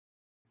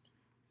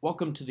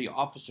Welcome to the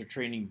Officer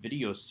Training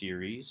video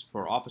series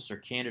for officer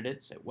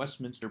candidates at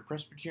Westminster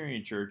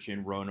Presbyterian Church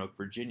in Roanoke,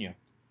 Virginia.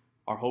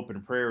 Our hope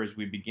and prayer as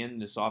we begin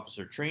this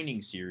officer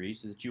training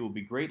series is that you will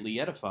be greatly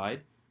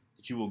edified,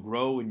 that you will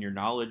grow in your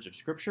knowledge of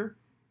Scripture,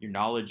 your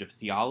knowledge of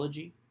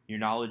theology, your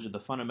knowledge of the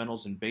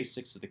fundamentals and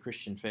basics of the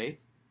Christian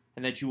faith,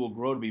 and that you will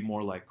grow to be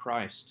more like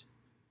Christ.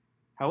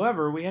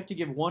 However, we have to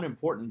give one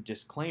important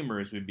disclaimer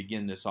as we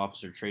begin this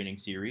officer training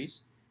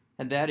series,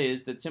 and that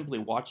is that simply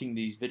watching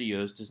these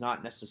videos does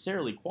not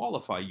necessarily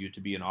qualify you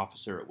to be an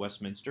officer at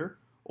Westminster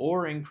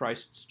or in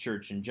Christ's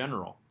church in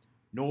general,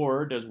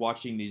 nor does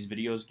watching these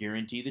videos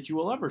guarantee that you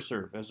will ever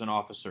serve as an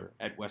officer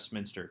at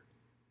Westminster.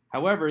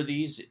 However,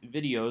 these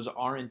videos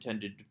are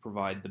intended to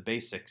provide the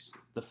basics,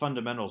 the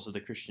fundamentals of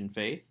the Christian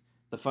faith,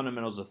 the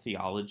fundamentals of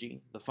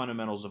theology, the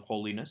fundamentals of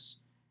holiness.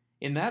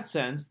 In that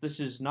sense,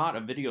 this is not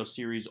a video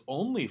series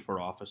only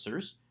for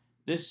officers.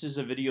 This is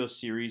a video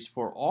series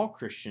for all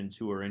Christians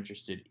who are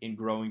interested in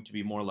growing to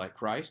be more like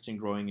Christ and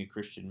growing in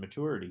Christian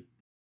maturity.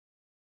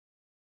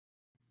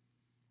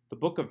 The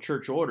Book of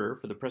Church Order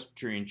for the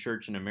Presbyterian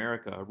Church in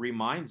America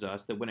reminds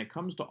us that when it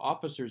comes to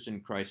officers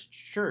in Christ's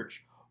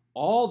church,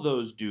 all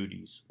those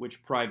duties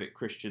which private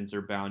Christians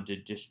are bound to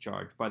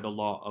discharge by the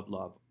law of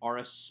love are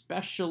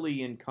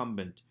especially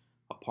incumbent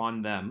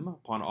upon them,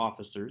 upon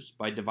officers,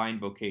 by divine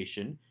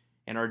vocation,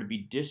 and are to be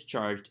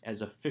discharged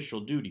as official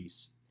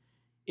duties.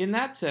 In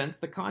that sense,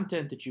 the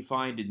content that you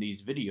find in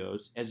these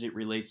videos, as it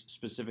relates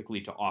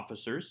specifically to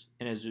officers,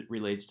 and as it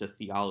relates to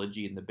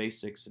theology and the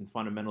basics and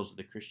fundamentals of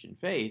the Christian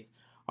faith,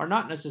 are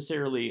not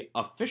necessarily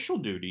official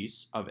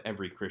duties of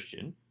every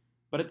Christian,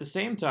 but at the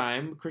same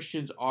time,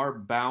 Christians are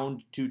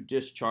bound to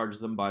discharge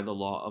them by the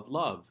law of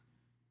love.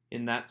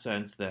 In that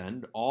sense,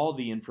 then, all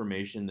the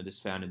information that is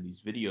found in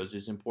these videos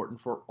is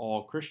important for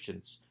all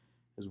Christians,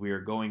 as we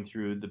are going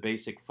through the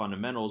basic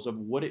fundamentals of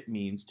what it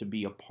means to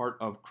be a part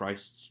of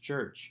Christ's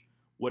church,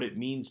 what it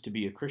means to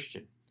be a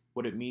Christian,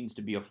 what it means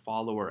to be a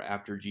follower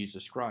after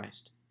Jesus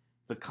Christ.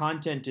 The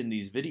content in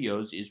these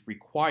videos is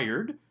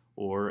required,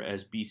 or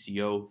as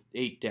BCO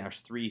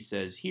 8-3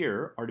 says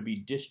here, are to be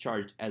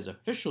discharged as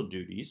official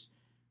duties,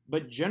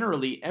 but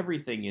generally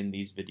everything in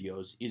these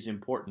videos is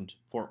important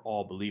for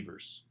all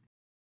believers.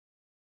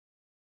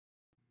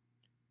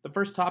 The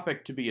first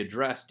topic to be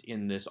addressed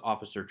in this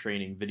officer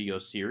training video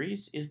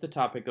series is the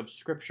topic of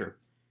Scripture,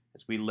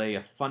 as we lay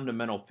a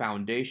fundamental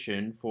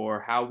foundation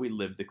for how we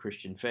live the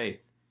Christian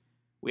faith.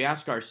 We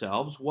ask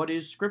ourselves, what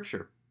is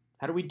Scripture?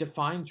 How do we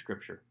define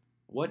Scripture?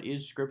 What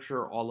is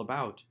Scripture all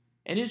about?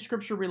 And is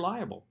Scripture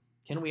reliable?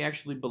 Can we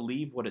actually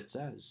believe what it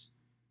says?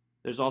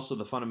 There's also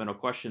the fundamental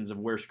questions of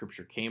where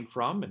Scripture came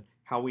from and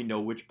how we know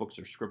which books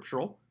are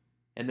scriptural.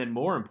 And then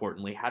more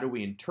importantly, how do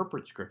we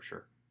interpret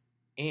Scripture?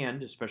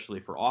 And, especially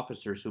for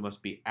officers who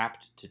must be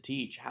apt to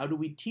teach, how do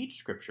we teach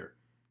Scripture?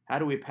 How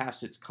do we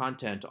pass its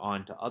content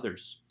on to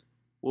others?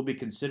 We'll be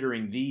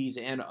considering these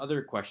and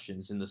other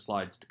questions in the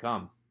slides to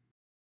come.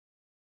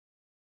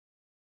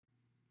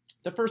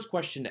 The first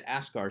question to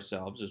ask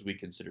ourselves as we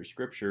consider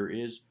Scripture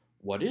is,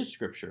 what is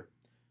Scripture?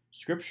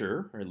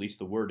 Scripture, or at least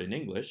the word in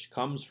English,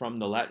 comes from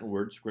the Latin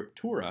word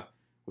scriptura,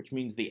 which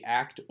means the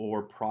act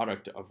or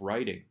product of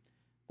writing.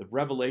 The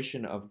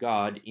revelation of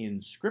God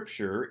in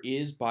Scripture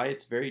is, by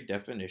its very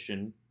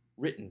definition,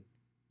 written.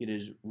 It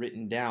is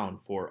written down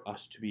for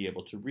us to be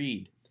able to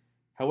read.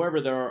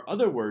 However, there are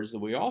other words that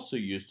we also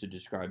use to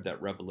describe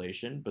that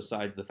revelation,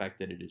 besides the fact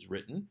that it is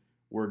written,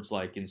 words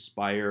like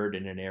inspired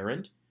and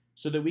inerrant,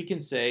 so that we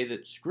can say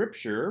that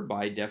Scripture,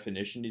 by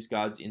definition, is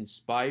God's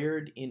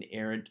inspired,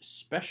 inerrant,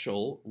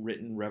 special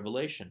written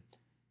revelation.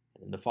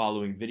 And in the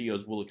following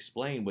videos, we'll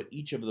explain what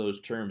each of those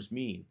terms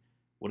mean.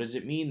 What does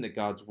it mean that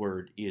God's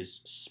Word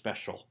is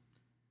special?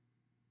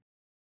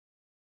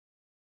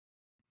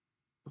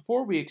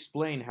 Before we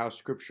explain how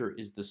Scripture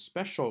is the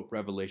special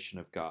revelation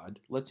of God,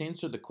 let's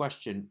answer the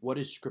question, what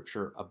is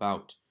Scripture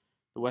about?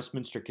 The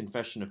Westminster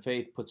Confession of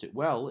Faith puts it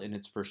well in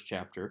its first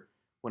chapter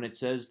when it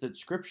says that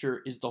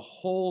Scripture is the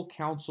whole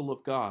counsel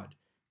of God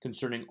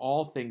concerning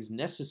all things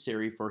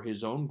necessary for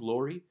His own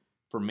glory,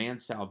 for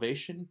man's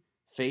salvation,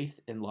 faith,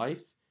 and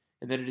life,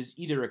 and that it is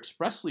either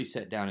expressly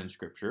set down in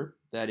Scripture,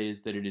 that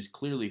is, that it is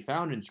clearly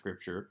found in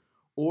Scripture,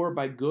 or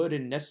by good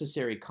and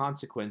necessary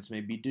consequence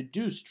may be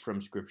deduced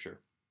from Scripture.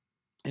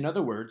 In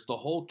other words, the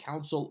whole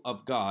counsel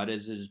of God,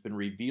 as it has been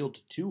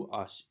revealed to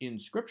us in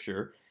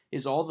Scripture,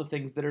 is all the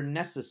things that are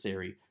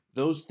necessary,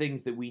 those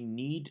things that we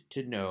need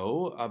to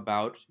know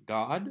about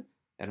God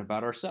and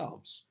about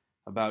ourselves,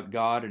 about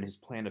God and His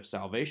plan of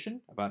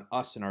salvation, about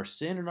us and our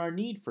sin and our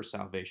need for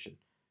salvation.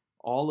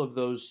 All of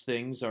those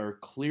things are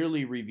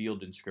clearly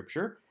revealed in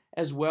Scripture,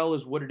 as well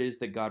as what it is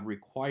that God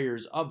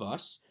requires of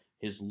us,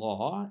 His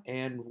law,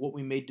 and what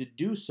we may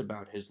deduce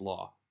about His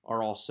law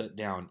are all set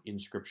down in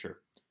Scripture.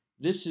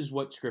 This is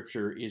what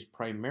Scripture is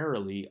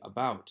primarily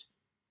about.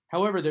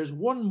 However, there's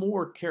one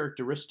more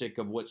characteristic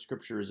of what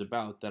Scripture is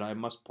about that I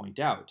must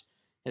point out,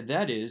 and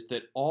that is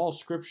that all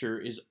Scripture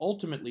is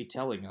ultimately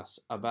telling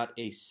us about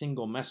a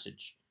single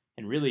message,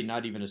 and really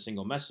not even a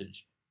single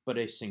message, but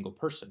a single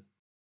person.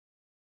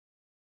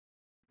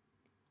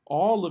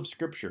 All of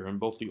Scripture, in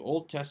both the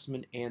Old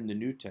Testament and the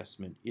New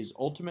Testament, is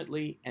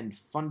ultimately and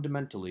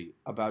fundamentally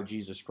about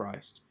Jesus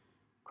Christ.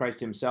 Christ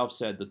himself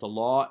said that the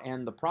law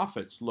and the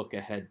prophets look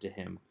ahead to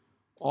him.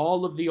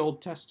 All of the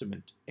Old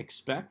Testament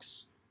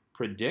expects,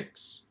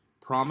 predicts,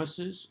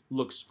 promises,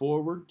 looks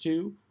forward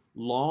to,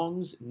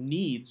 longs,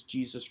 needs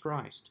Jesus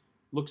Christ,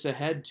 looks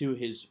ahead to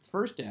his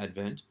first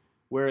advent,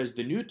 whereas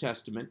the New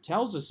Testament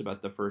tells us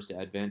about the first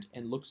advent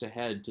and looks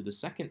ahead to the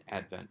second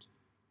advent.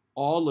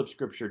 All of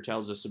Scripture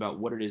tells us about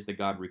what it is that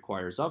God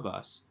requires of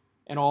us,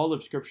 and all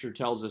of Scripture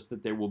tells us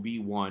that there will be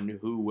one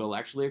who will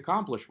actually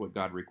accomplish what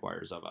God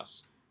requires of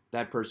us,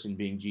 that person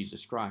being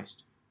Jesus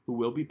Christ, who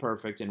will be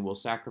perfect and will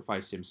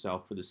sacrifice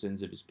himself for the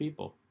sins of his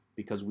people,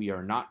 because we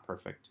are not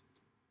perfect.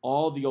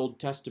 All the Old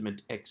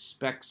Testament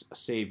expects a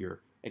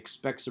Savior,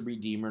 expects a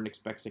Redeemer, and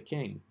expects a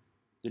King.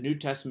 The New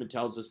Testament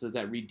tells us that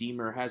that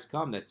Redeemer has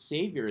come, that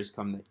Savior has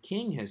come, that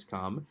King has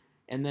come,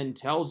 and then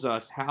tells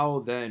us how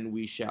then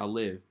we shall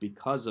live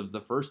because of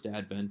the first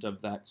advent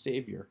of that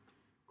Savior.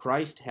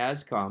 Christ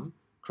has come,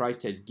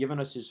 Christ has given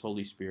us his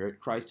Holy Spirit,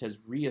 Christ has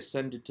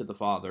reascended to the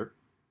Father,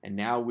 and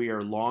now we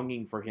are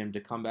longing for him to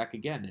come back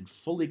again and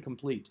fully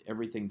complete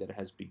everything that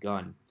has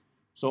begun.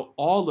 So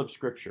all of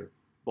Scripture,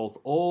 both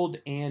old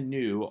and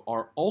new,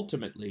 are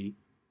ultimately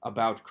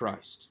about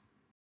Christ.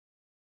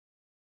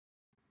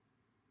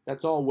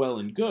 That's all well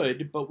and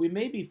good, but we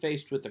may be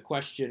faced with the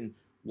question,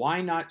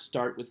 why not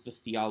start with the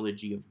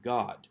theology of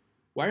God?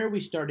 Why are we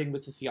starting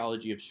with the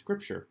theology of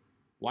Scripture?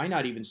 Why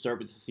not even start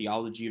with the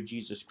theology of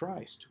Jesus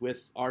Christ,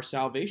 with our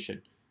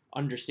salvation,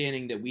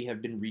 understanding that we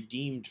have been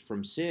redeemed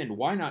from sin?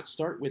 Why not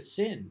start with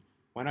sin?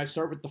 Why not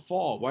start with the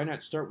fall? Why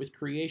not start with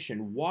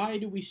creation? Why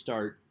do we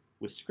start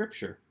with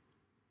Scripture?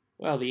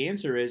 Well, the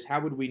answer is,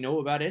 how would we know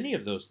about any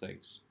of those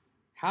things?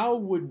 How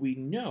would we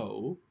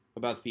know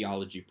about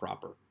theology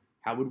proper?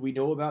 How would we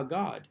know about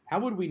God? How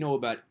would we know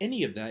about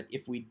any of that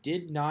if we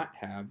did not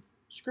have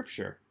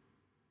Scripture?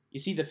 You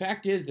see, the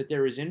fact is that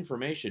there is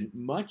information,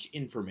 much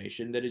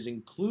information, that is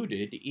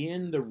included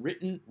in the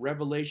written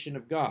revelation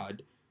of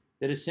God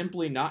that is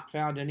simply not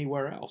found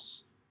anywhere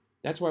else.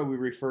 That's why we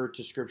refer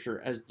to Scripture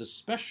as the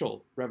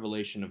special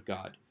revelation of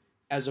God,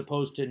 as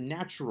opposed to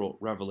natural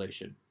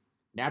revelation.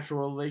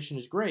 Natural revelation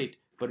is great,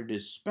 but it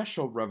is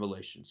special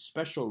revelation,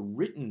 special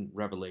written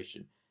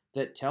revelation,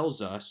 that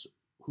tells us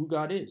who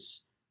God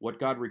is, what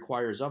God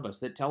requires of us,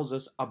 that tells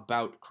us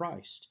about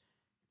Christ.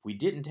 If we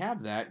didn't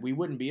have that, we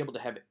wouldn't be able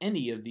to have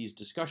any of these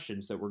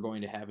discussions that we're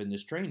going to have in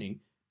this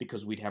training,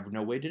 because we'd have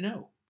no way to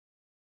know.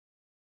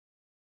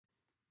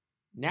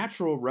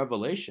 Natural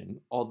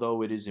revelation,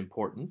 although it is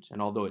important,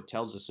 and although it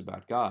tells us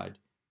about God,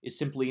 is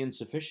simply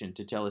insufficient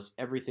to tell us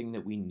everything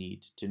that we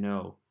need to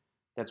know.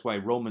 That's why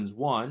Romans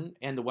 1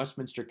 and the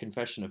Westminster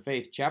Confession of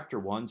Faith, chapter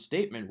 1,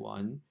 statement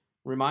 1,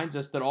 reminds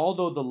us that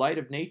although the light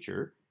of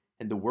nature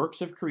and the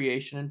works of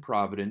creation and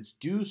providence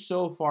do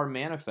so far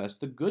manifest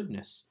the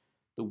goodness,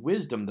 the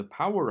wisdom, the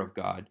power of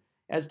God,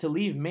 as to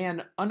leave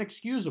man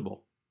unexcusable.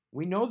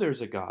 We know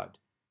there's a God,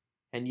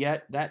 and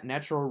yet that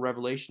natural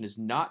revelation is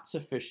not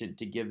sufficient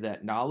to give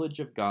that knowledge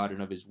of God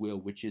and of his will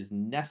which is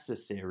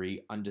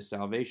necessary unto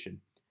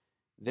salvation.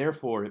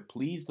 Therefore it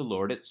pleased the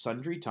Lord at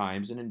sundry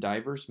times and in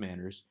divers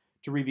manners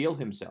to reveal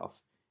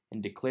himself,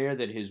 and declare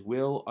that his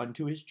will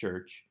unto his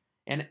church,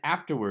 and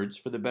afterwards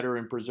for the better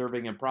and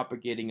preserving and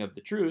propagating of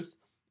the truth,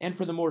 and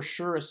for the more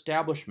sure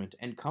establishment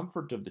and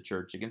comfort of the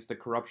church against the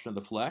corruption of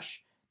the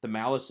flesh, the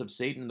malice of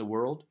Satan in the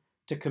world,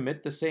 to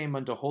commit the same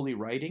unto holy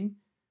writing,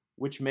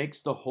 which makes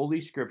the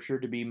Holy Scripture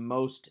to be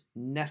most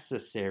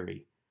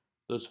necessary,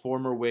 those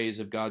former ways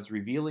of God's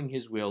revealing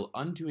his will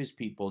unto his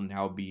people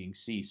now being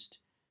ceased.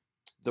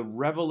 The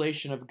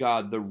revelation of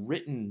God, the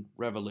written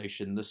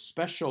revelation, the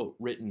special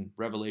written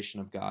revelation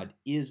of God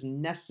is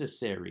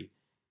necessary.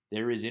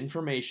 There is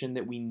information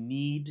that we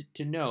need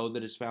to know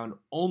that is found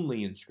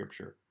only in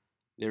Scripture.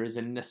 There is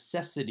a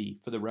necessity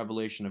for the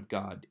revelation of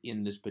God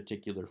in this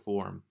particular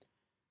form.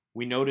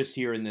 We notice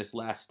here in this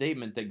last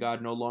statement that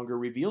God no longer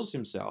reveals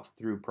himself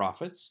through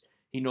prophets.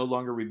 He no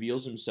longer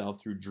reveals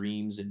himself through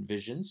dreams and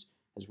visions,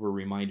 as we're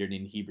reminded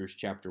in Hebrews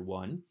chapter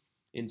 1.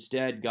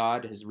 Instead,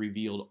 God has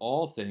revealed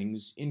all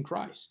things in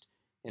Christ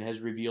and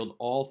has revealed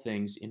all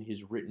things in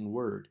his written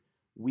word.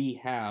 We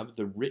have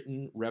the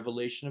written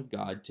revelation of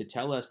God to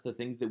tell us the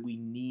things that we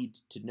need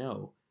to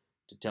know,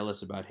 to tell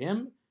us about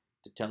him,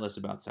 to tell us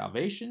about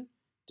salvation,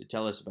 to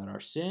tell us about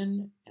our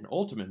sin, and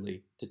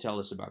ultimately to tell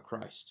us about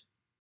Christ.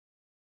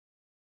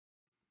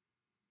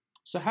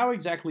 So how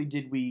exactly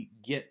did we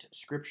get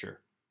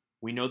Scripture?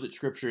 We know that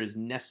Scripture is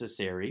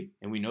necessary,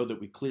 and we know that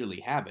we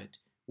clearly have it.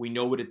 We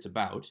know what it's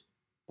about,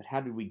 but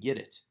how did we get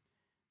it?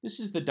 This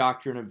is the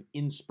doctrine of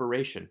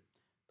inspiration.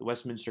 The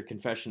Westminster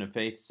Confession of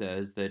Faith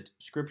says that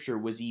Scripture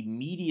was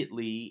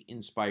immediately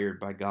inspired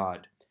by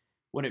God.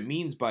 What it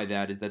means by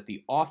that is that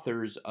the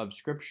authors of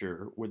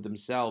Scripture were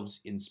themselves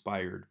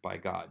inspired by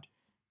God.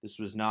 This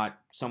was not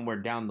somewhere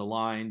down the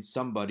line,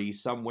 somebody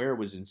somewhere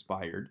was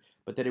inspired,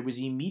 but that it was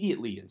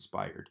immediately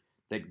inspired,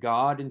 that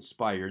God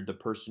inspired the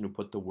person who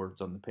put the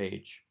words on the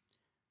page.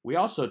 We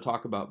also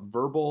talk about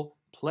verbal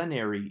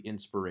plenary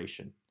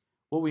inspiration.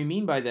 What we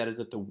mean by that is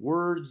that the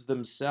words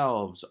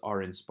themselves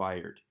are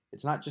inspired.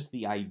 It's not just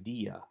the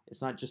idea,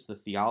 it's not just the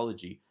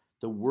theology.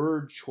 The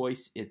word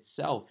choice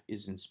itself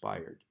is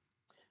inspired.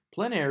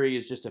 Plenary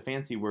is just a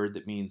fancy word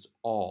that means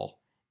all.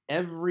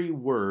 Every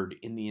word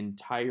in the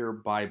entire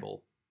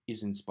Bible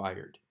is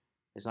inspired.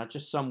 It's not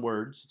just some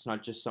words, it's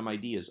not just some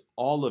ideas.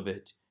 All of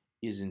it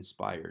is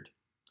inspired.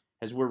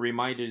 As we're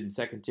reminded in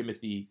 2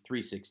 Timothy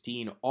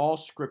 3:16, all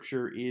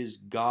scripture is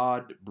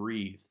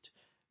God-breathed.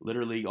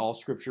 Literally, all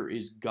scripture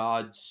is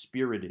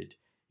God-spirited.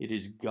 It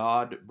is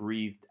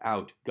God-breathed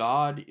out.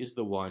 God is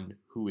the one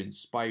who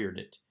inspired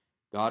it.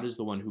 God is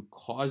the one who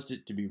caused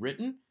it to be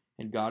written,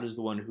 and God is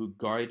the one who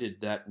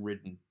guided that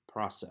written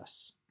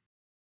process.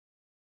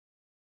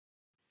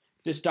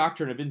 This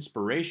doctrine of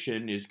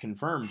inspiration is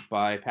confirmed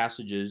by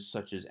passages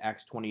such as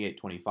Acts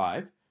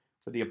 28:25,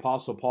 where the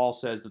Apostle Paul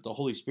says that the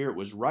Holy Spirit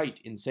was right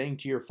in saying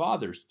to your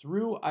fathers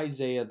through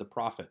Isaiah the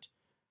prophet.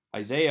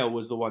 Isaiah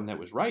was the one that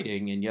was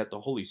writing, and yet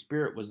the Holy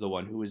Spirit was the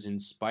one who was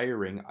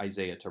inspiring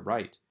Isaiah to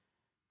write.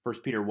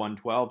 1 Peter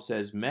 1:12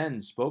 says,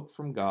 men spoke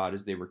from God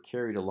as they were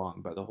carried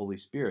along by the Holy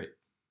Spirit.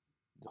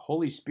 The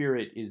Holy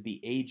Spirit is the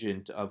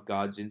agent of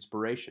God's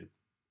inspiration.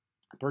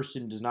 A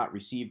person does not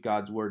receive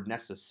God's word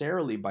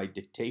necessarily by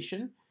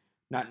dictation,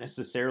 not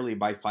necessarily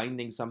by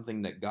finding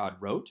something that God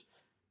wrote.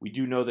 We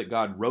do know that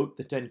God wrote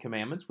the Ten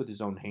Commandments with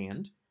his own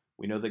hand.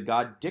 We know that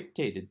God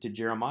dictated to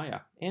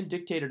Jeremiah and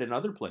dictated in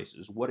other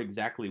places what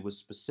exactly was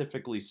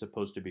specifically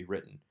supposed to be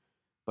written.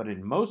 But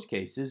in most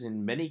cases,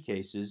 in many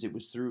cases, it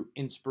was through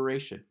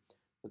inspiration,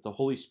 that the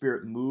Holy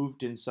Spirit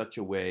moved in such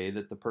a way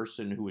that the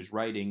person who was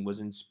writing was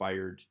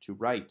inspired to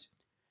write.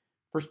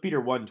 1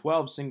 Peter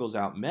 1:12 singles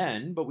out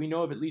men, but we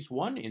know of at least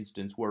one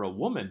instance where a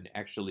woman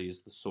actually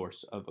is the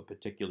source of a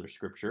particular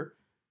scripture.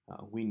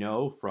 We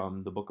know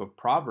from the book of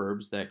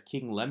Proverbs that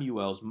King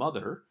Lemuel's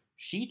mother,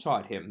 she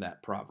taught him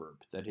that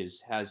proverb that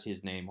has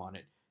his name on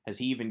it, as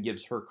he even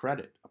gives her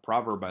credit, a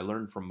proverb I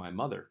learned from my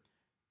mother.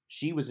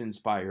 She was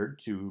inspired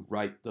to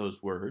write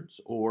those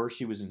words, or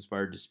she was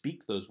inspired to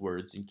speak those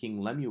words, and King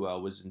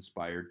Lemuel was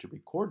inspired to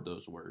record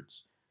those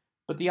words.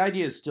 But the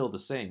idea is still the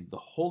same. The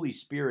Holy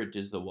Spirit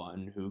is the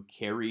one who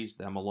carries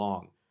them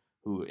along,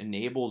 who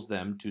enables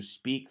them to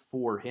speak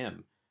for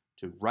him,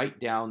 to write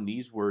down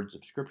these words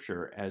of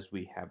Scripture as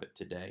we have it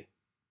today.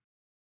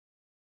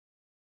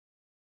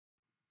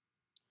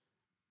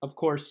 Of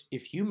course,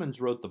 if humans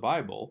wrote the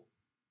Bible,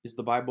 is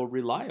the Bible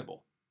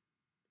reliable?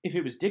 If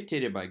it was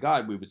dictated by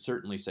God, we would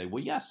certainly say,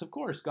 well, yes, of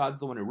course, God's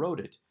the one who wrote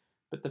it.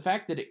 But the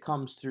fact that it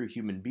comes through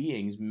human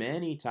beings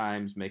many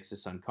times makes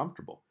us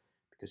uncomfortable,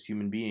 because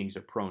human beings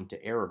are prone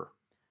to error.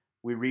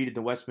 We read in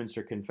the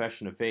Westminster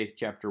Confession of Faith,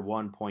 chapter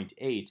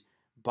 1.8,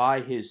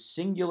 by his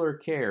singular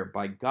care,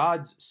 by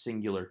God's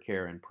singular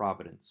care and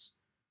providence,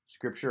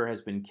 Scripture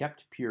has been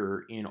kept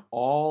pure in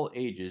all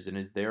ages and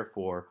is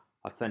therefore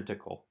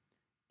authentical.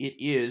 It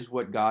is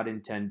what God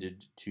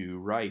intended to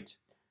write.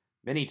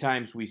 Many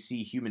times we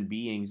see human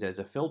beings as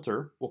a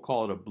filter, we'll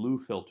call it a blue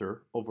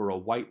filter, over a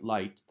white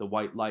light, the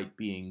white light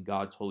being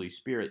God's Holy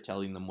Spirit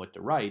telling them what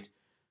to write,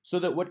 so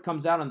that what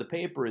comes out on the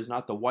paper is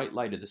not the white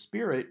light of the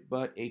Spirit,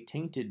 but a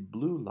tainted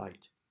blue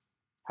light.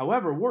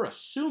 However, we're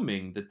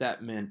assuming that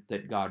that meant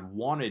that God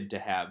wanted to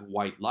have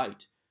white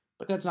light,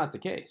 but that's not the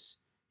case.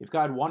 If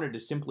God wanted to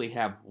simply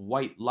have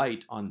white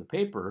light on the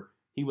paper,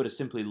 he would have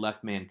simply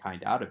left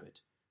mankind out of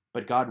it.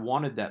 But God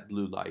wanted that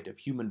blue light of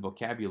human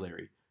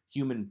vocabulary,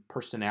 human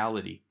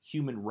personality,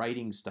 human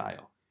writing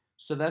style.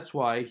 So that's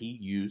why he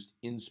used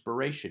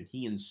inspiration.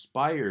 He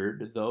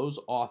inspired those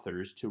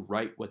authors to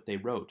write what they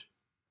wrote.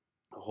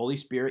 The Holy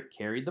Spirit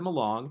carried them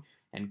along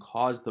and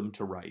caused them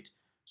to write.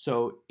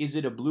 So is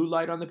it a blue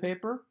light on the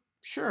paper?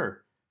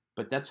 Sure,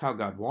 but that's how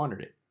God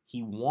wanted it.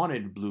 He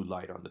wanted blue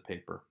light on the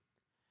paper.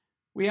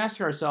 We ask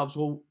ourselves,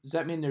 well, does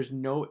that mean there's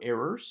no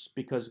errors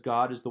because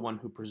God is the one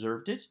who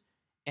preserved it?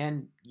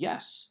 And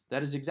yes,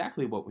 that is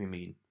exactly what we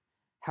mean.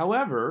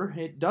 However,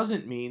 it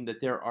doesn't mean that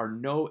there are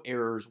no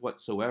errors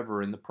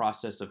whatsoever in the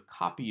process of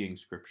copying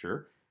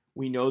Scripture.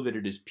 We know that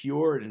it is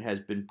pure and has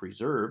been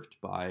preserved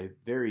by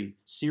very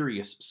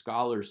serious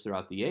scholars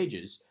throughout the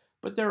ages,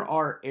 but there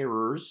are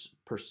errors,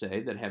 per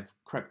se, that have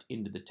crept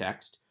into the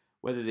text,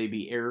 whether they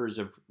be errors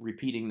of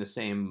repeating the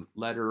same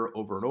letter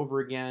over and over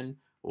again,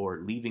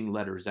 or leaving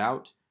letters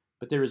out.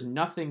 But there is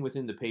nothing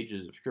within the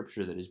pages of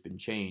Scripture that has been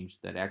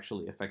changed that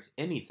actually affects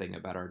anything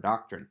about our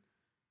doctrine.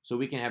 So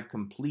we can have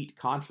complete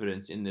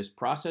confidence in this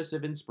process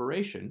of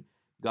inspiration.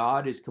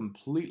 God is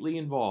completely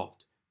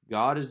involved.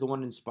 God is the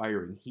one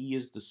inspiring. He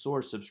is the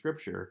source of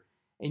Scripture,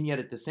 and yet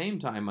at the same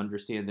time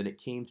understand that it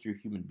came through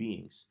human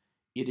beings.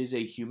 It is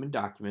a human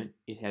document.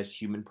 It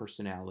has human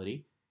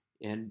personality,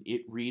 and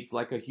it reads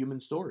like a human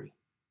story.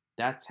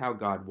 That's how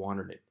God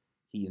wanted it.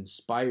 He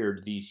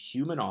inspired these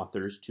human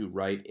authors to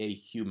write a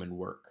human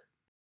work.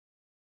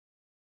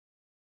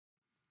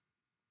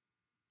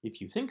 If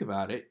you think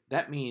about it,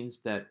 that means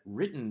that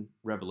written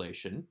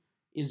revelation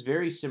is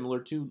very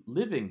similar to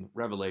living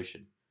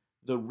revelation.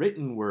 The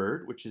written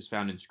word, which is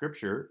found in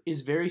Scripture,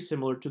 is very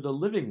similar to the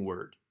living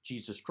word,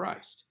 Jesus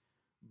Christ.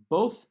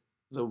 Both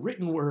the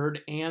written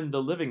word and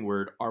the living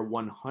word are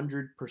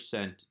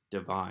 100%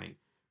 divine.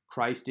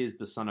 Christ is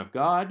the Son of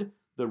God.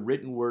 The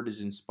written word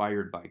is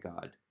inspired by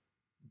God.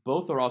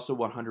 Both are also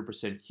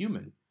 100%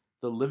 human.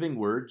 The living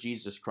word,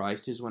 Jesus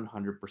Christ, is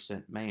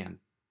 100% man.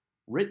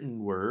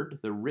 Written word,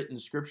 the written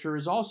scripture,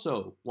 is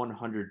also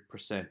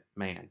 100%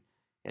 man.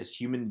 As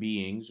human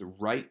beings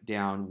write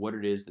down what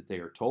it is that they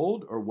are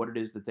told or what it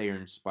is that they are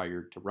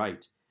inspired to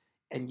write.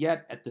 And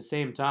yet, at the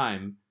same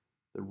time,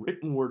 the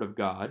written word of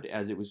God,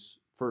 as it was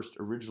first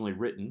originally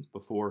written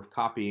before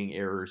copying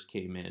errors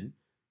came in,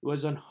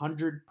 was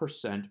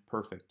 100%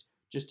 perfect,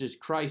 just as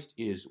Christ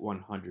is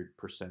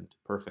 100%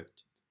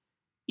 perfect.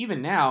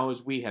 Even now,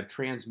 as we have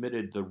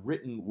transmitted the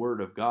written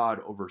word of God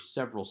over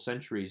several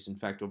centuries, in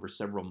fact, over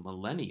several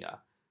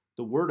millennia,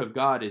 the word of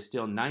God is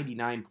still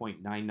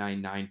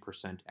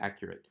 99.999%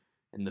 accurate.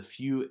 And the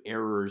few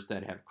errors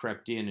that have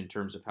crept in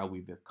terms of how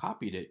we've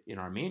copied it in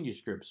our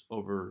manuscripts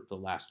over the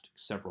last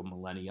several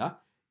millennia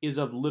is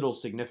of little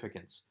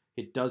significance.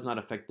 It does not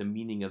affect the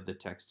meaning of the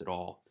text at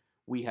all.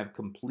 We have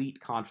complete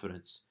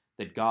confidence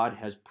that God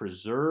has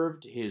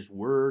preserved his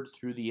word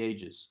through the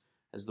ages,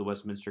 as the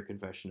Westminster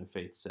Confession of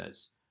Faith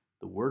says.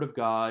 The word of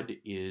God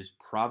is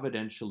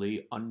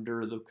providentially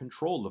under the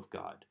control of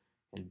God,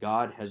 and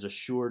God has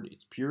assured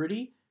its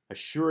purity,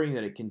 assuring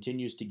that it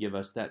continues to give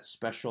us that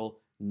special,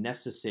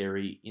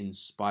 necessary,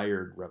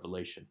 inspired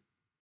revelation.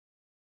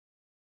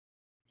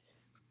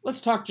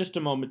 Let's talk just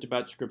a moment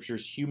about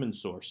Scripture's human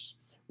source.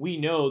 We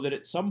know that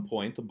at some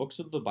point the books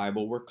of the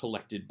Bible were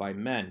collected by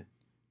men.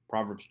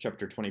 Proverbs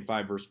chapter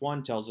 25 verse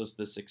 1 tells us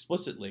this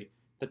explicitly,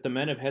 that the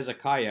men of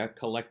Hezekiah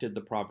collected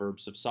the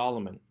Proverbs of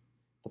Solomon.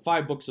 The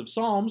 5 books of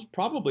Psalms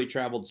probably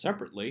traveled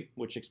separately,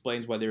 which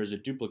explains why there is a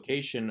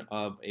duplication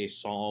of a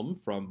psalm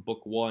from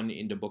book 1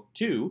 into book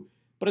 2,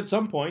 but at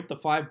some point the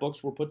 5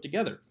 books were put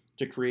together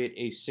to create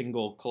a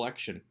single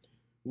collection.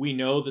 We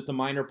know that the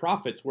minor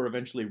prophets were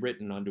eventually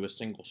written onto a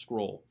single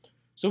scroll.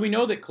 So we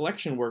know that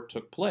collection work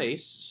took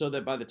place so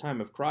that by the time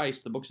of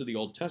Christ, the books of the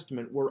Old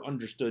Testament were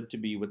understood to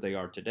be what they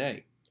are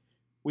today.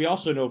 We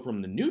also know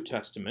from the New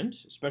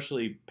Testament,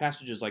 especially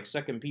passages like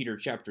 2 Peter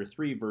chapter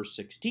 3 verse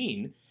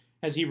 16,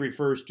 as he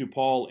refers to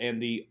Paul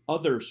and the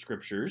other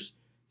scriptures,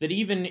 that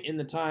even in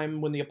the time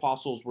when the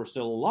apostles were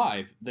still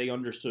alive, they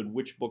understood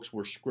which books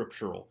were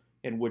scriptural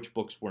and which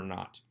books were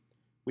not.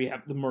 We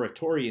have the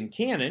Muratorian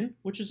Canon,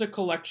 which is a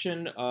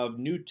collection of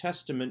New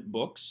Testament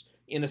books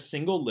in a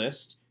single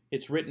list.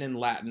 It's written in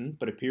Latin,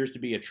 but appears to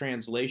be a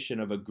translation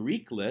of a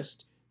Greek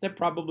list that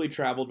probably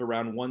traveled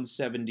around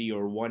 170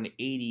 or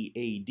 180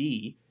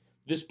 AD.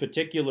 This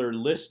particular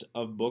list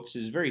of books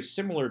is very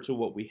similar to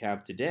what we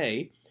have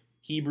today.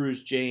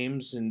 Hebrews,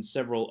 James, and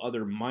several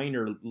other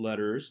minor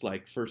letters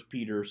like 1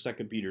 Peter, 2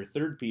 Peter,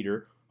 3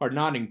 Peter are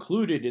not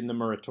included in the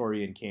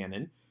Muratorian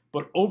canon,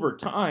 but over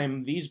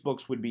time these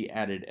books would be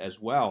added as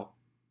well.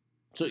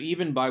 So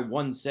even by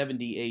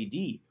 170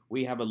 AD,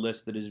 we have a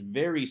list that is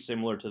very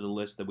similar to the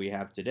list that we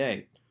have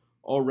today.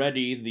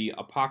 Already the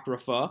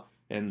Apocrypha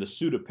and the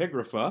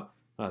Pseudepigrapha,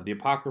 the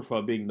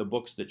Apocrypha being the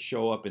books that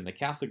show up in the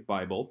Catholic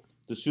Bible,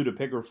 the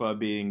Pseudepigrapha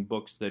being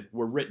books that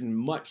were written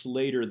much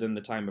later than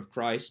the time of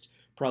Christ,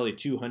 probably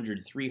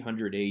 200,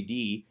 300 AD,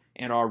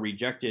 and are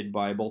rejected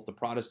by both the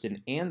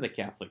Protestant and the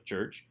Catholic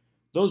Church.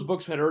 Those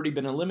books had already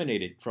been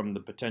eliminated from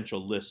the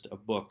potential list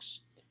of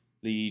books.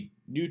 The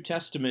New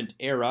Testament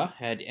era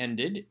had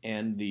ended,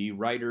 and the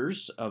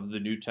writers of the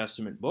New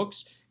Testament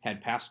books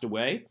had passed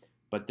away,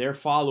 but their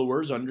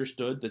followers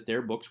understood that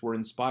their books were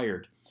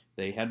inspired.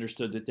 They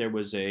understood that there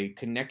was a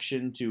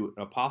connection to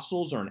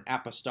apostles or an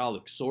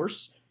apostolic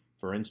source.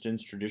 For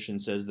instance, tradition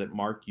says that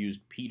Mark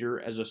used Peter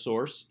as a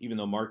source, even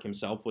though Mark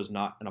himself was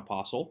not an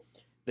apostle.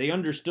 They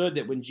understood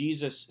that when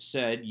Jesus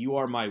said, "You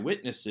are my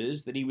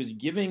witnesses," that he was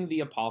giving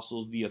the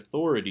apostles the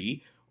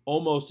authority,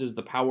 almost as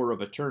the power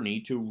of attorney,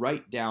 to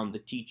write down the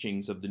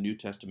teachings of the New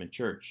Testament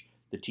church,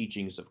 the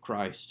teachings of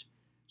Christ.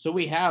 So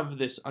we have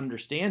this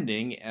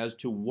understanding as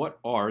to what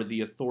are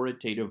the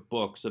authoritative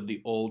books of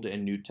the Old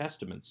and New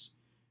Testaments.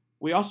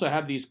 We also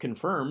have these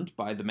confirmed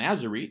by the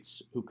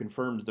Masoretes, who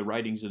confirmed the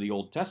writings of the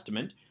Old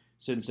Testament,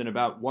 since in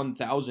about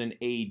 1000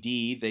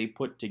 AD they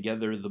put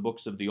together the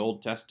books of the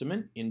Old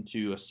Testament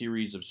into a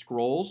series of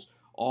scrolls,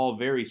 all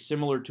very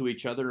similar to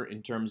each other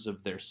in terms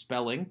of their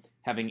spelling,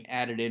 having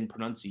added in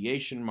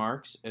pronunciation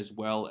marks as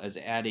well as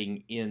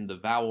adding in the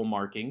vowel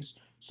markings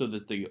so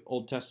that the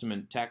Old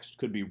Testament text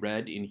could be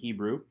read in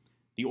Hebrew.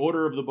 The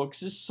order of the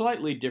books is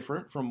slightly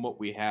different from what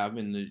we have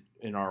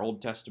in our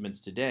Old Testaments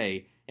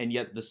today, and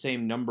yet the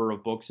same number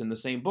of books and the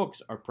same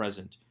books are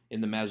present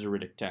in the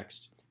Masoretic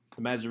text.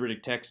 The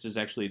Masoretic text is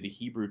actually the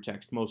Hebrew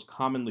text most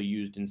commonly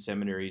used in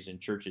seminaries and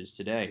churches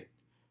today.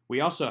 We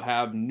also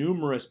have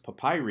numerous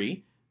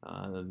papyri,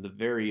 the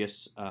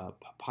various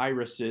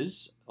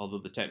papyruses, although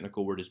the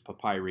technical word is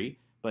papyri,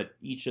 but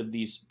each of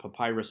these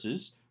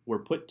papyruses were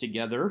put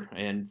together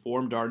and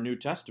formed our New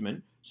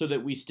Testament so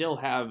that we still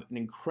have an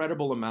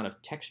incredible amount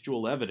of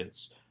textual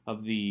evidence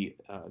of the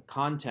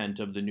content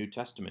of the New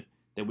Testament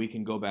that we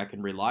can go back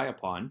and rely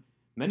upon.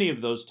 Many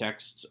of those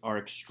texts are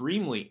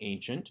extremely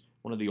ancient,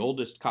 One of the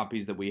oldest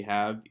copies that we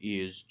have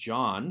is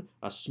John,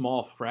 a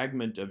small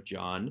fragment of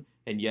John,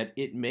 and yet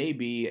it may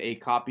be a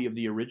copy of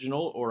the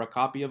original or a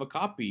copy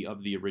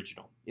of the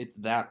original. It's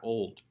that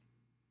old.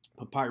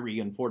 Papyri,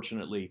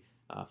 unfortunately,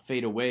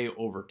 fade away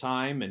over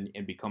time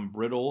and become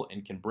brittle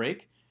and can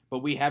break. But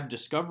we have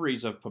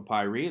discoveries of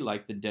papyri,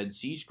 like the Dead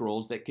Sea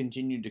Scrolls, that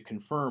continue to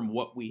confirm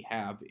what we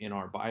have in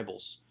our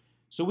Bibles.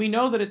 So we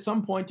know that at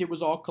some point it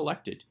was all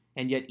collected.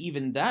 And yet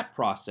even that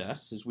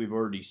process, as we've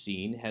already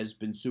seen, has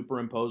been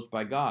superimposed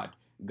by God.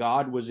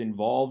 God was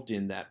involved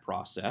in that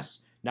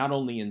process, not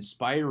only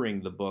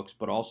inspiring the books,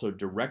 but also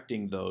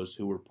directing those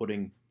who were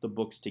putting the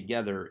books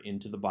together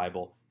into the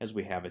Bible as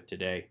we have it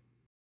today.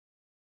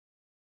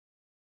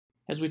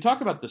 As we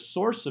talk about the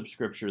source of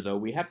Scripture, though,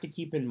 we have to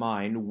keep in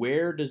mind,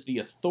 where does the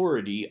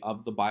authority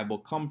of the Bible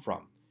come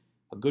from?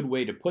 A good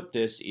way to put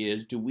this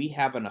is, do we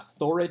have an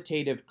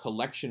authoritative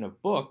collection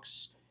of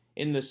books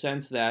in the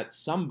sense that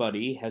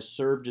somebody has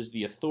served as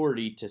the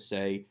authority to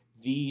say,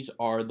 these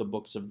are the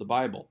books of the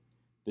Bible?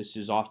 This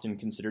is often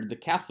considered the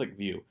Catholic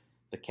view.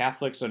 The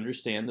Catholics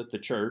understand that the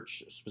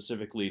Church,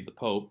 specifically the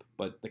Pope,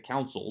 but the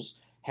councils,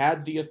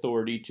 had the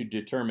authority to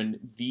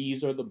determine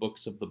these are the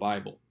books of the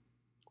Bible.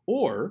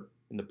 Or,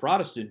 in the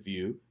Protestant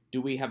view,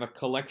 do we have a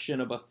collection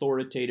of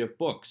authoritative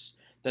books,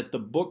 that the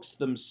books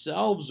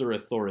themselves are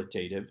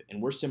authoritative,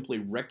 and we're simply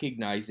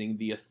recognizing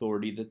the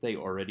authority that they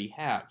already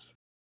have?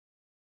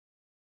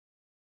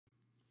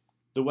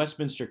 The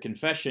Westminster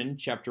Confession,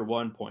 chapter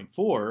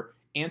 1.4,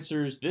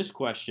 answers this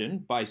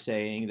question by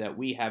saying that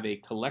we have a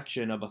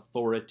collection of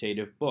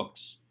authoritative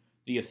books.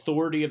 The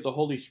authority of the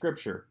Holy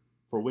Scripture,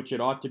 for which it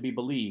ought to be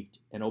believed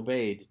and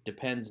obeyed,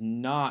 depends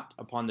not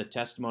upon the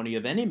testimony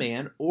of any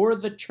man or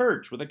the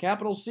church with a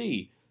capital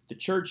C. The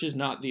church is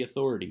not the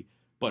authority,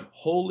 but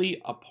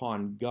wholly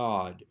upon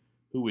God,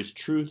 who is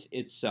truth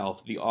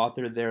itself, the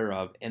author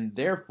thereof, and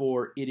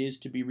therefore it is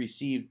to be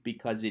received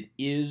because it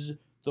is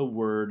the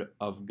Word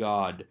of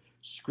God.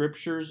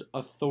 Scripture's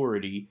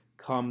authority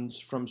comes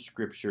from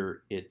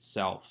Scripture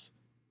itself.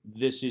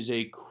 This is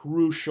a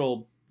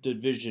crucial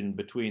division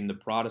between the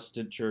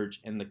Protestant Church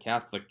and the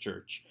Catholic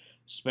Church,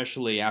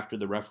 especially after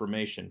the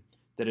Reformation,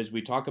 that as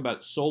we talk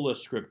about sola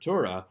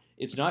scriptura,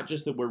 it's not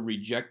just that we're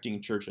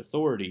rejecting church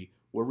authority,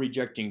 we're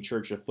rejecting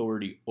church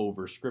authority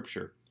over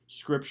Scripture.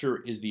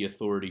 Scripture is the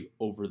authority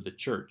over the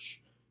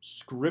church.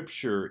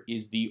 Scripture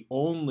is the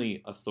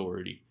only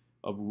authority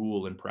of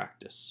rule and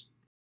practice.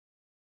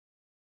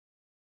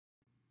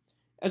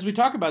 As we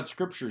talk about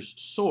Scripture's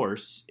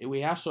source,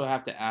 we also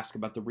have to ask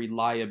about the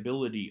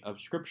reliability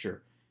of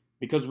Scripture,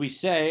 because we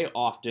say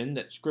often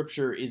that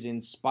Scripture is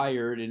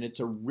inspired in its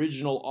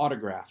original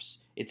autographs.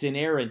 It's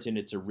inerrant in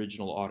its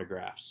original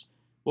autographs.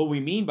 What we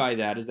mean by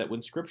that is that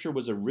when Scripture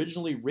was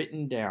originally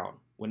written down,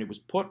 when it was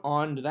put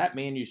on that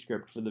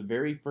manuscript for the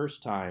very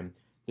first time,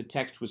 the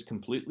text was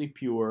completely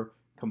pure,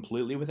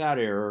 completely without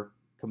error,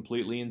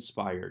 completely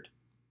inspired.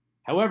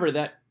 However,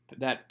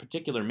 that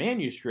particular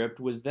manuscript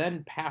was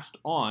then passed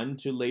on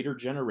to later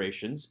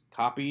generations,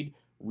 copied,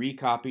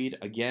 recopied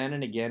again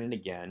and again and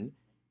again.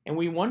 And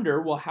we wonder,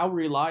 well, how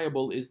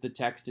reliable is the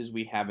text as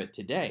we have it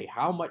today?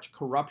 How much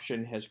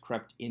corruption has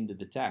crept into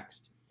the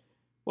text?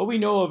 Well, we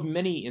know of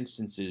many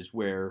instances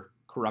where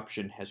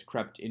corruption has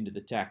crept into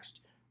the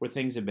text, where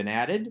things have been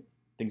added,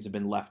 things have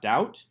been left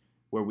out,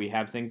 where we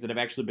have things that have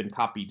actually been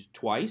copied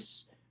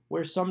twice,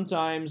 where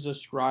sometimes a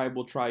scribe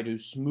will try to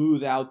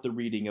smooth out the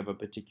reading of a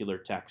particular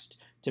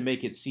text to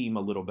make it seem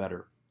a little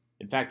better.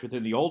 In fact,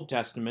 within the Old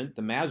Testament,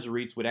 the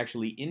Masoretes would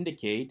actually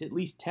indicate at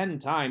least 10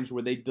 times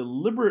where they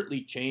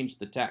deliberately changed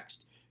the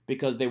text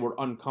because they were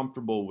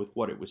uncomfortable with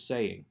what it was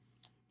saying.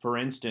 For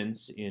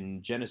instance,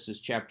 in Genesis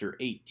chapter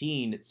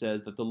 18, it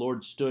says that the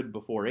Lord stood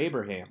before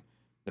Abraham.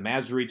 The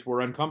Masoretes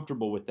were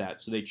uncomfortable with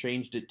that, so they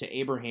changed it to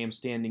Abraham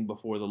standing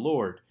before the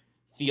Lord.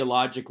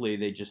 Theologically,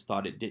 they just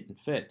thought it didn't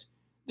fit.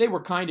 They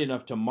were kind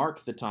enough to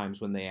mark the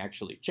times when they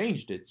actually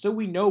changed it, so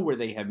we know where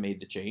they have made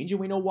the change, and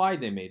we know why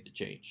they made the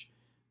change.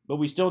 But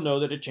we still know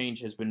that a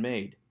change has been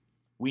made.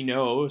 We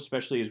know,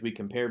 especially as we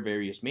compare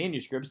various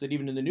manuscripts, that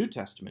even in the New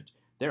Testament,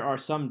 there are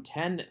some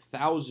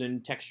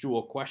 10,000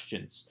 textual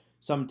questions,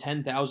 some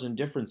 10,000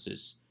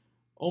 differences.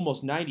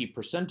 Almost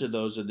 90% of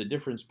those are the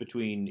difference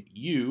between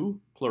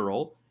you,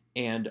 plural,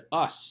 and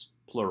us,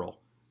 plural,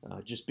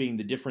 just being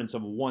the difference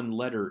of one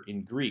letter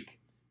in Greek.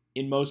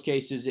 In most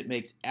cases, it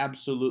makes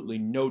absolutely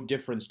no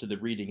difference to the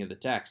reading of the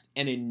text,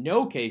 and in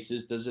no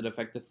cases does it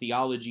affect the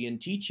theology and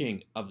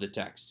teaching of the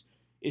text.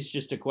 It's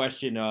just a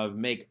question of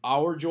make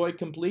our joy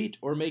complete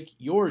or make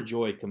your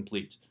joy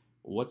complete.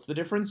 What's the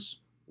difference?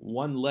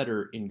 One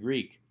letter in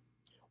Greek.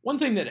 One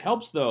thing that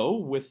helps, though,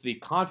 with the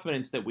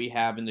confidence that we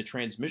have in the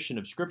transmission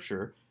of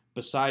Scripture,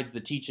 besides the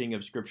teaching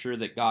of Scripture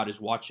that God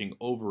is watching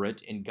over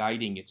it and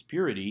guiding its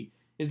purity,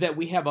 is that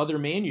we have other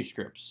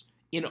manuscripts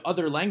in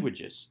other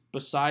languages,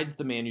 besides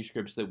the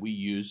manuscripts that we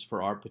use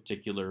for our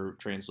particular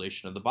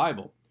translation of the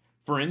Bible.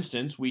 For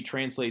instance, we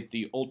translate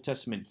the Old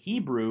Testament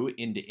Hebrew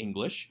into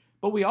English,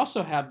 but we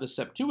also have the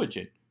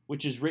Septuagint,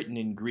 which is written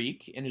in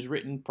Greek and is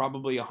written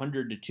probably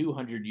 100 to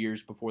 200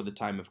 years before the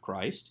time of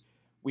Christ.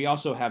 We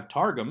also have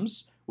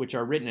Targums, which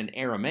are written in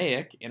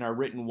Aramaic and are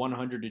written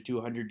 100 to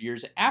 200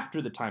 years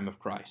after the time of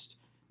Christ,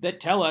 that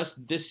tell us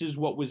this is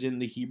what was in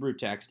the Hebrew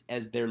text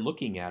as they're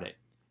looking at it.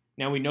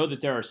 Now, we know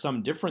that there are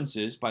some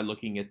differences by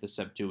looking at the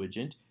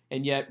Septuagint,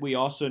 and yet we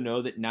also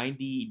know that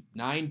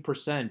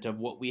 99% of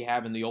what we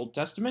have in the Old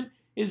Testament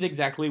is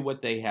exactly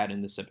what they had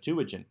in the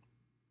Septuagint.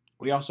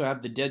 We also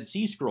have the Dead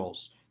Sea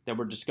Scrolls that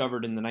were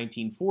discovered in the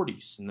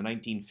 1940s and the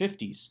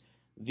 1950s.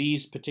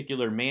 These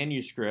particular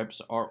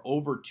manuscripts are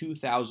over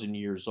 2,000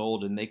 years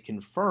old, and they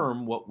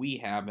confirm what we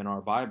have in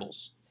our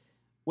Bibles.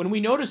 When we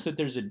notice that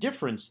there's a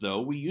difference,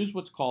 though, we use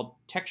what's called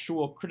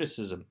textual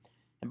criticism.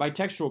 And by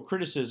textual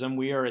criticism,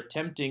 we are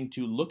attempting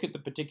to look at the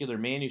particular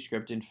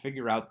manuscript and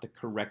figure out the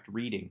correct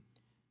reading.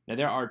 Now,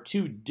 there are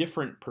two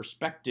different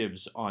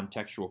perspectives on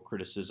textual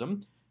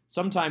criticism.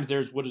 Sometimes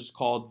there's what is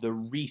called the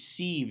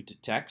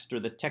received text, or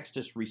the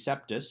textus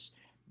receptus.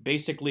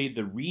 Basically,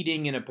 the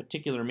reading in a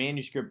particular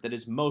manuscript that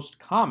is most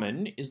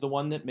common is the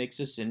one that makes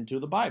us into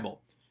the Bible.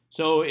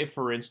 So if,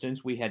 for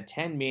instance, we had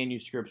 10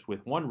 manuscripts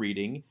with one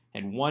reading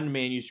and one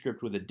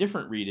manuscript with a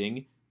different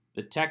reading,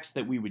 the text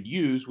that we would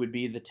use would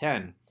be the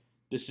 10.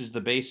 This is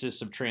the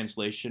basis of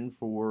translation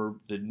for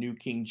the New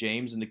King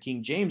James and the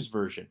King James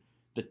Version,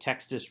 the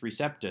textus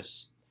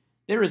receptus.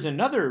 There is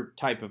another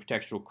type of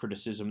textual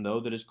criticism, though,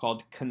 that is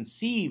called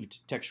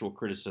conceived textual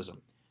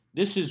criticism.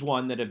 This is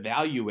one that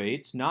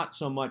evaluates not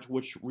so much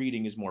which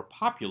reading is more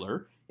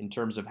popular in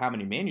terms of how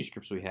many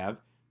manuscripts we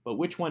have, but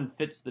which one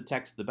fits the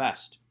text the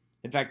best.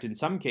 In fact, in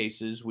some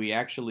cases, we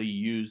actually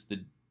use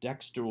the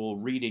textual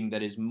reading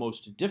that is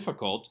most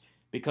difficult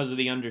because of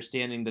the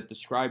understanding that the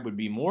scribe would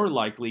be more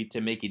likely to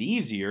make it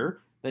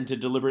easier than to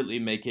deliberately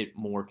make it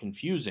more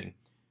confusing.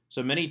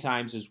 So many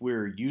times as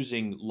we're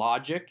using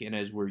logic and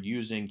as we're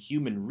using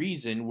human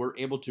reason, we're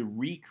able to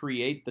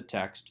recreate the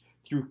text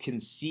through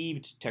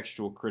conceived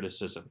textual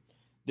criticism.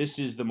 This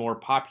is the more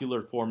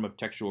popular form of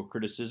textual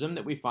criticism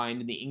that we find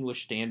in the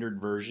English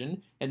Standard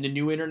Version and the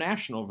New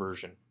International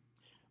Version.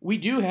 We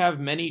do have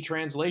many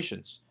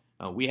translations.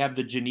 We have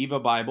the Geneva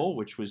Bible,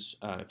 which was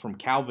from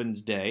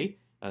Calvin's day.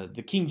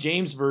 The King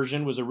James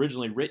Version was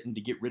originally written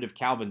to get rid of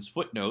Calvin's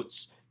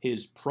footnotes,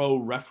 his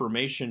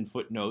pro-Reformation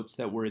footnotes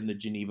that were in the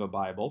Geneva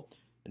Bible.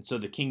 And so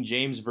the King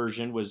James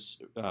Version was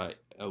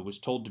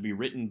told to be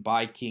written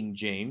by King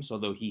James,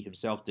 although he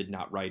himself did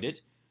not write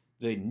it.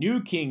 The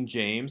New King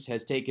James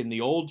has taken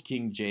the Old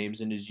King James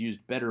and has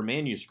used better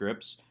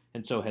manuscripts,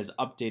 and so has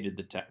updated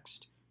the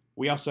text.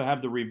 We also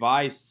have the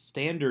Revised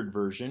Standard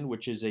Version,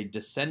 which is a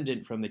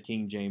descendant from the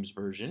King James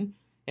Version,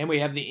 and we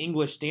have the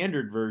English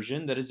Standard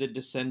Version that is a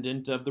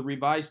descendant of the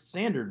Revised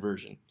Standard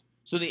Version.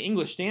 So the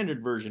English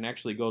Standard Version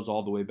actually goes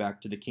all the way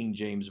back to the King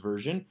James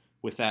Version,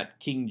 with that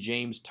King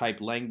James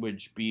type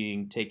language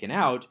being taken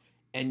out,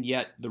 and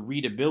yet the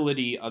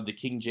readability of the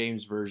King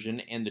James Version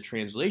and the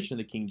translation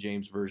of the King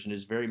James Version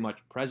is very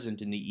much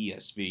present in the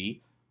ESV,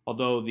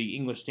 although the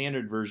English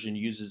Standard Version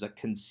uses a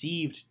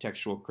conceived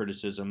textual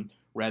criticism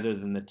rather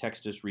than the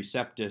textus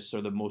receptus,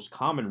 or the most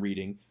common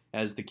reading,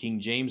 as the King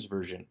James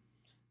Version.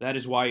 That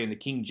is why in the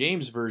King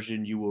James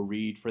Version you will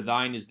read, "For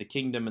thine is the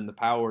kingdom and the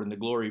power and the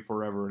glory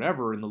forever and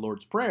ever," in the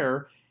Lord's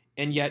Prayer,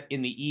 and yet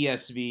in the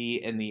ESV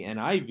and the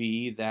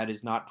NIV that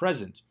is not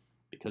present,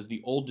 because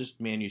the oldest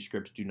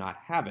manuscripts do not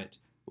have it.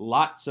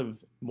 Lots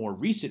of more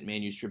recent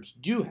manuscripts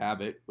do have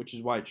it, which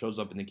is why it shows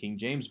up in the King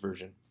James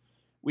Version.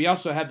 We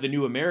also have the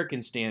New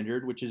American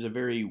Standard, which is a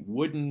very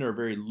wooden or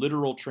very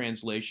literal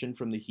translation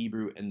from the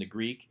Hebrew and the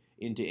Greek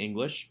into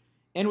English.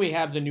 And we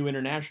have the New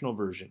International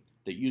Version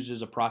that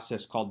uses a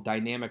process called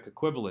dynamic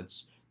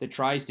equivalence that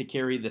tries to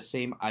carry the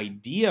same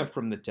idea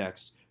from the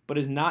text, but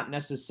is not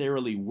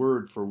necessarily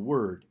word for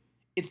word.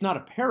 It's not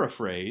a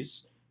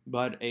paraphrase,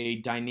 but a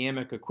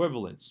dynamic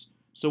equivalence.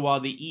 So while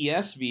the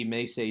ESV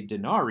may say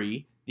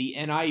denarii, the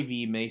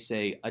NIV may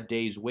say a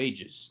day's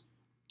wages,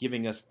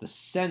 giving us the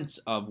sense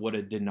of what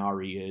a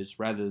denarii is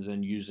rather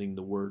than using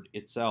the word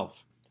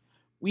itself.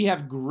 We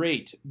have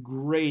great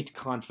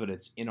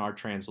confidence in our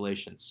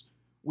translations.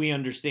 We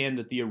understand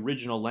that the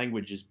original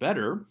language is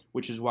better,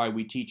 which is why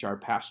we teach our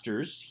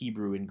pastors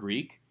Hebrew and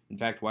Greek. In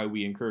fact, why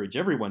we encourage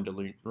everyone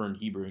to learn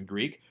Hebrew and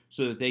Greek,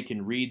 so that they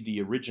can read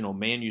the original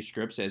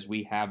manuscripts as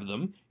we have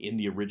them in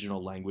the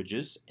original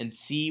languages and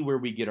see where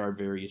we get our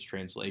various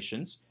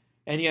translations.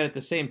 And yet at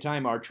the same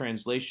time, our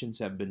translations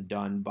have been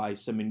done by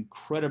some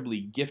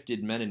incredibly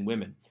gifted men and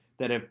women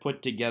that have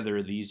put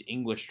together these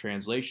English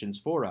translations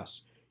for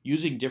us,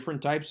 using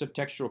different types of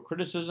textual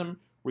criticism,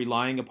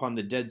 relying upon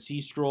the Dead Sea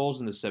Scrolls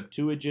and the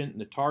Septuagint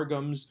and the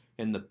Targums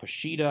and the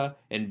Peshitta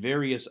and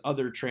various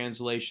other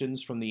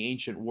translations from the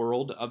ancient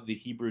world of the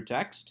Hebrew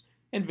text,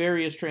 and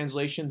various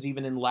translations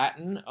even in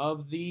Latin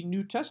of the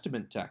New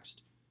Testament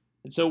text.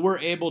 And so we're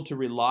able to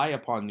rely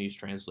upon these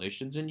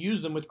translations and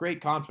use them with great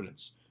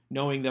confidence,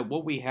 knowing that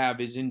what we have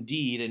is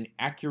indeed an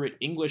accurate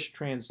English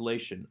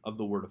translation of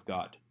the Word of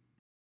God.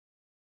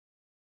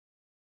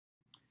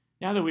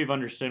 Now that we've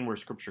understood where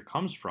Scripture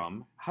comes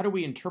from, how do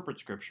we interpret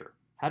Scripture?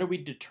 How do we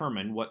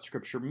determine what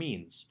Scripture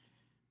means?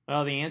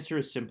 Well, the answer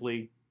is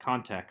simply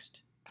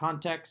context,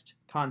 context,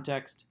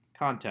 context,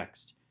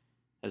 context.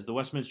 As the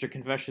Westminster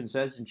Confession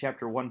says in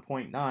chapter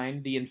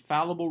 1.9, the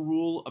infallible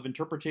rule of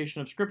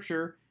interpretation of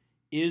Scripture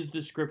is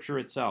the Scripture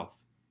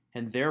itself.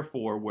 And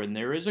therefore, when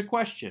there is a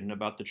question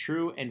about the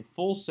true and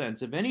full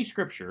sense of any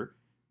Scripture,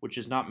 which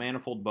is not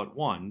manifold but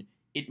one,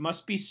 it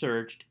must be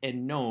searched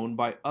and known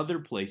by other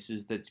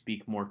places that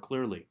speak more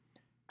clearly.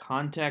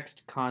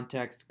 Context,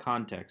 context,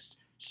 context.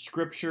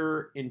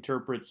 Scripture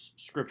interprets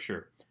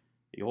Scripture.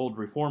 The old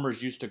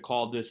reformers used to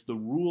call this the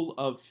rule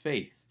of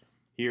faith.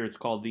 Here it's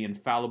called the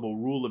infallible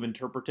rule of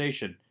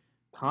interpretation.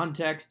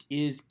 Context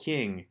is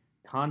king.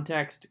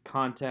 Context,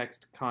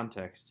 context,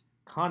 context.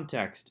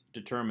 Context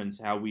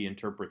determines how we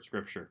interpret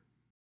Scripture.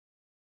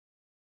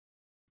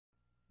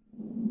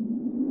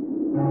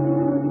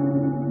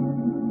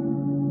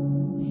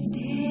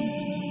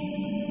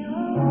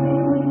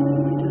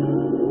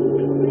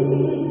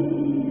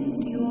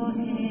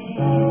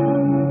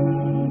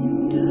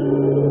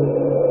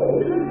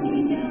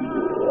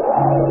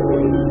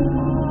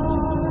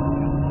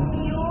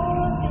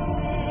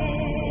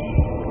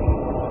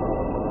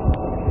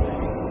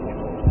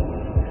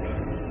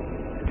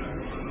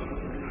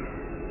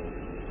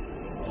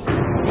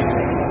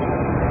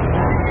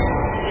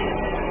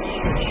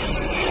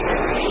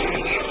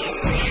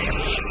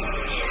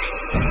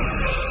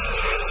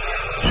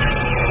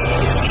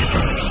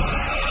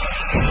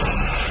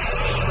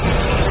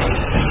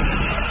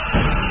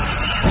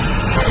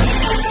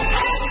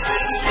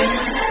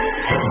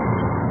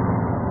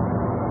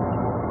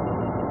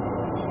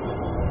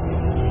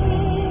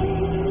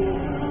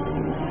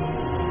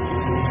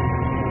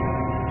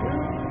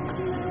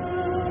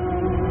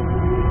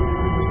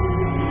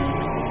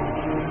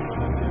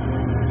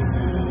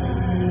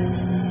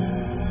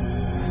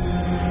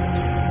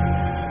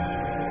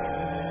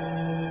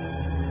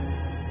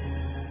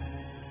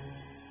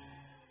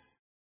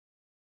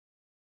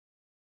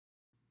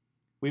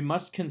 We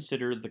must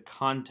consider the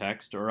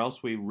context, or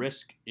else we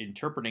risk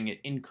interpreting it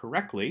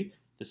incorrectly,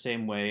 the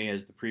same way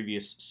as the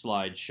previous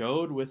slide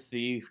showed with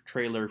the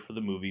trailer for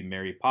the movie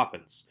Mary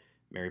Poppins.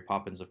 Mary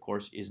Poppins, of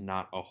course, is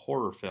not a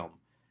horror film.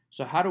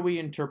 So how do we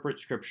interpret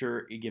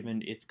Scripture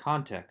given its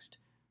context?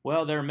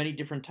 Well, there are many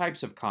different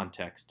types of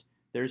context.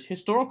 There's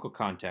historical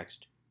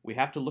context. We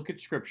have to look at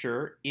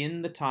Scripture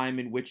in the time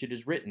in which it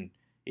is written.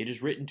 It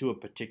is written to a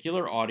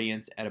particular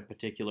audience at a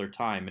particular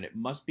time, and it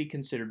must be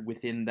considered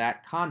within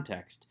that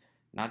context.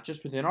 Not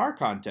just within our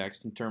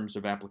context in terms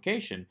of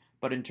application,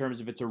 but in terms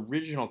of its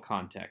original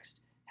context.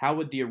 How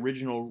would the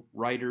original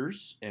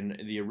writers and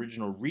the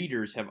original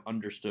readers have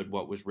understood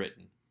what was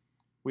written?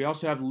 We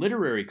also have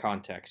literary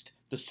context,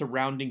 the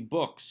surrounding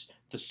books,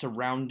 the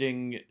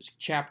surrounding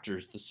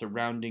chapters, the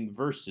surrounding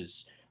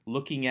verses,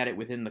 looking at it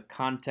within the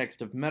context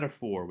of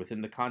metaphor,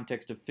 within the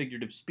context of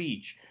figurative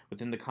speech,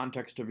 within the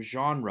context of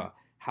genre.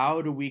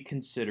 How do we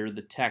consider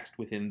the text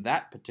within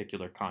that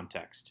particular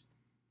context?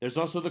 There's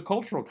also the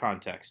cultural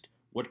context.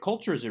 What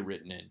culture is it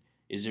written in?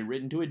 Is it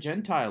written to a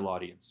Gentile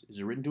audience? Is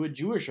it written to a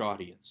Jewish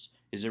audience?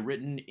 Is it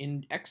written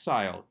in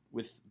exile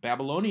with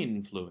Babylonian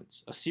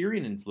influence,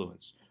 Assyrian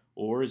influence?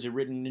 Or is it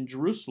written in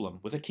Jerusalem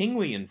with a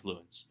kingly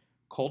influence?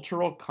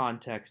 Cultural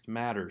context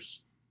matters.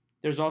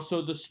 There's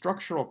also the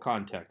structural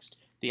context,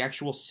 the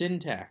actual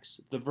syntax,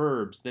 the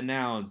verbs, the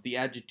nouns, the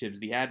adjectives,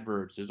 the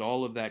adverbs, as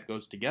all of that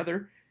goes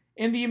together,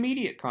 and the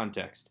immediate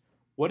context.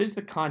 What is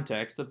the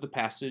context of the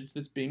passage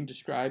that's being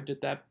described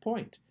at that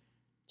point?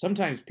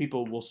 Sometimes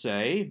people will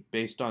say,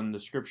 based on the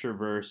scripture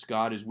verse,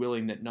 God is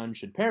willing that none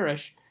should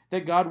perish,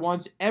 that God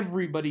wants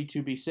everybody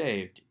to be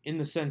saved, in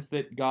the sense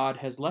that God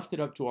has left it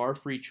up to our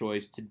free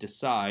choice to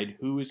decide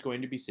who is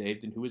going to be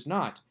saved and who is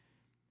not.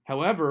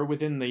 However,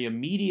 within the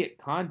immediate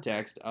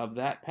context of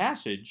that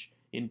passage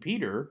in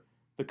Peter,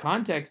 the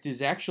context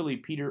is actually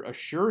Peter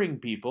assuring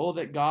people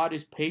that God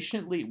is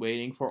patiently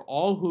waiting for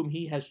all whom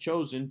he has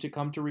chosen to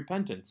come to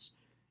repentance.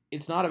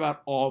 It's not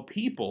about all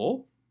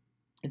people,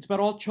 it's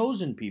about all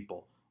chosen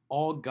people.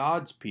 All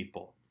God's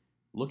people.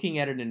 Looking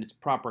at it in its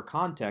proper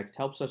context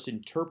helps us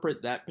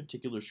interpret that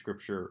particular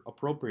scripture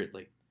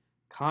appropriately.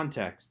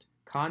 Context.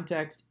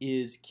 Context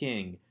is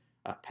king.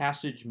 A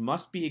passage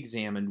must be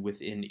examined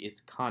within its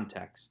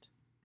context.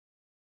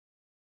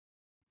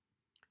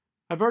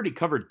 I've already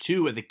covered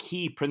two of the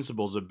key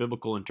principles of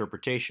biblical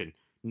interpretation,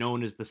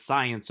 known as the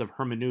science of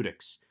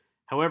hermeneutics.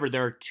 However,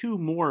 there are two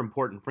more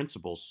important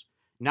principles.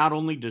 Not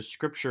only does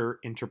Scripture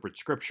interpret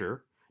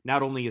Scripture,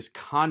 not only is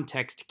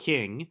context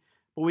king,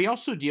 but we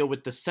also deal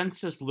with the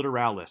sensus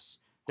literalis.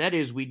 That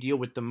is, we deal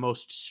with the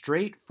most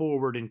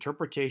straightforward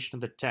interpretation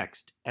of the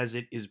text as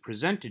it is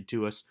presented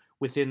to us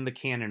within the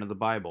canon of the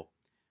Bible.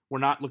 We're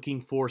not looking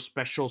for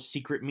special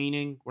secret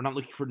meaning. We're not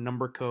looking for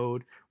number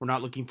code. We're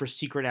not looking for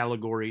secret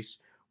allegories.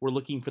 We're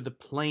looking for the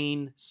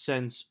plain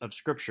sense of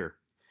Scripture.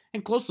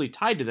 And closely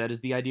tied to that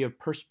is the idea of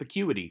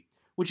perspicuity,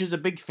 which is a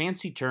big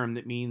fancy term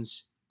that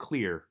means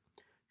clear.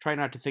 Try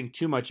not to think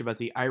too much about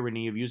the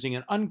irony of using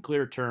an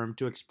unclear term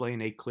to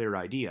explain a clear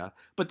idea,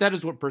 but that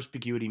is what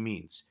perspicuity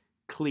means.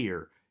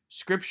 Clear.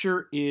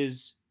 Scripture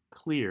is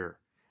clear.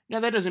 Now,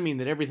 that doesn't mean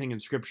that everything in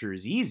Scripture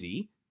is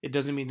easy. It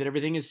doesn't mean that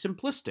everything is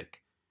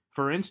simplistic.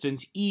 For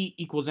instance, E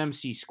equals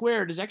mc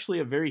squared is actually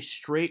a very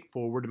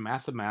straightforward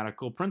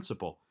mathematical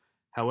principle.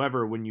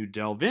 However, when you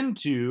delve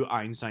into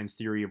Einstein's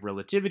theory of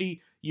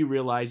relativity, you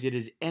realize it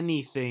is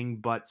anything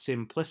but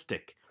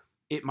simplistic.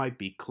 It might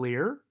be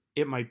clear,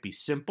 it might be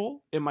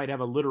simple, it might have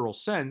a literal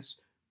sense,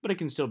 but it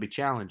can still be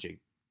challenging.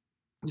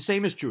 The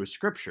same is true of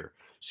Scripture.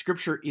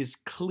 Scripture is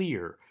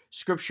clear.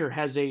 Scripture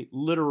has a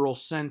literal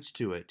sense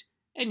to it,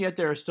 and yet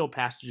there are still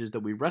passages that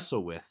we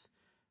wrestle with.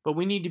 But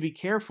we need to be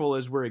careful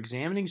as we're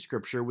examining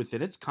Scripture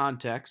within its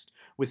context,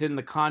 within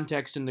the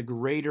context and the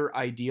greater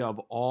idea of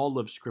all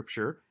of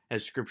Scripture,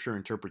 as Scripture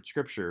interprets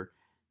Scripture,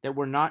 that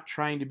we're not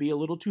trying to be a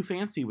little too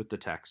fancy with the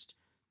text.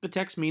 The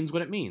text means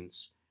what it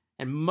means.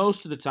 And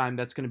most of the time,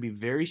 that's going to be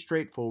very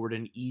straightforward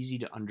and easy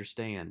to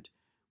understand.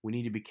 We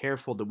need to be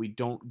careful that we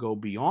don't go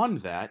beyond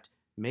that,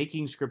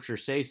 making Scripture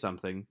say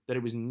something that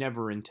it was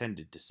never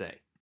intended to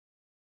say.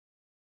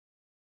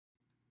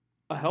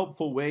 A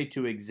helpful way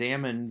to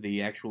examine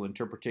the actual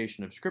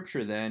interpretation of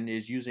Scripture, then,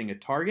 is using a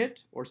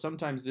target, or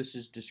sometimes this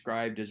is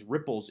described as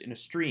ripples in a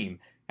stream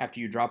after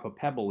you drop a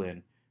pebble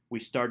in. We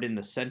start in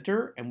the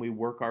center and we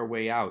work our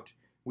way out.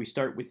 We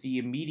start with the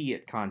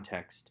immediate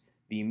context,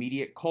 the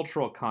immediate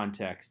cultural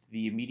context,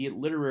 the immediate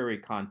literary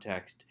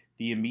context,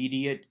 the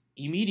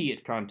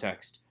immediate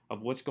context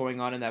of what's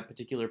going on in that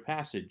particular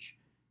passage.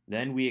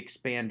 Then we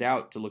expand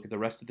out to look at the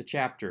rest of the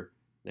chapter.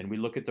 Then we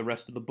look at the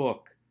rest of the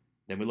book.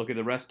 Then we look at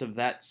the rest of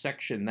that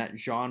section, that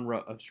genre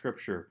of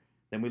Scripture.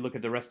 Then we look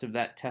at the rest of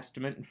that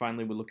testament, and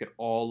finally we look at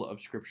all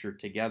of Scripture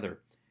together.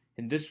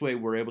 In this way,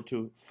 we're able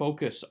to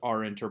focus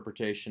our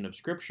interpretation of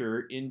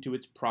Scripture into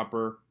its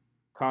proper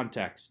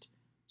context.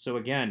 So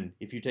again,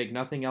 if you take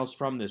nothing else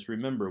from this,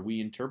 remember, we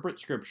interpret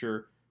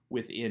Scripture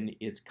within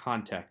its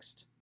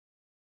context.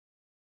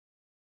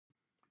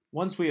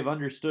 Once we have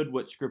understood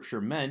what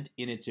Scripture meant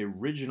in its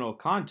original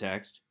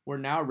context, we're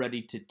now ready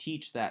to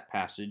teach that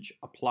passage,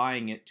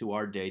 applying it to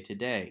our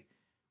day-to-day.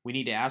 We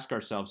need to ask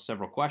ourselves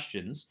several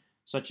questions,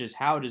 such as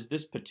how does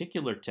this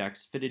particular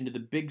text fit into the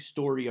big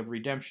story of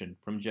redemption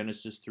from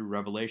Genesis through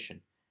Revelation?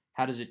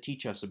 How does it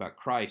teach us about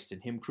Christ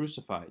and Him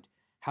crucified?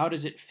 How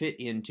does it fit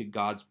into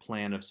God's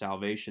plan of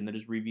salvation that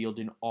is revealed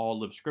in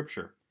all of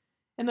Scripture?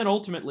 And then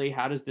ultimately,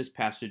 how does this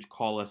passage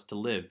call us to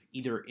live,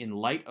 either in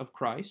light of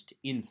Christ,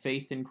 in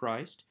faith in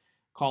Christ,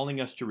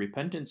 calling us to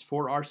repentance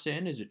for our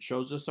sin as it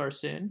shows us our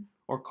sin,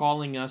 or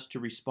calling us to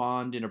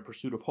respond in a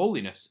pursuit of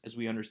holiness as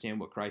we understand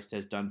what Christ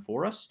has done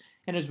for us,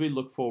 and as we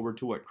look forward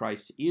to what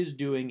Christ is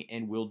doing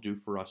and will do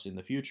for us in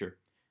the future.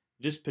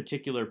 This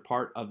particular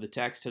part of the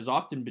text has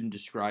often been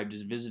described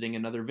as visiting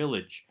another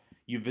village.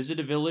 You visit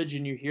a village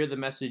and you hear the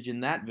message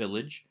in that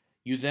village.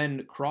 You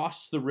then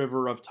cross the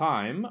river of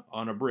time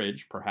on a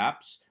bridge,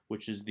 perhaps,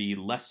 which is the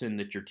lesson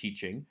that you're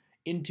teaching,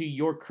 into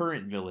your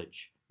current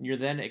village. You're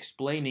then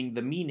explaining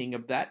the meaning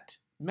of that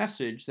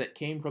message that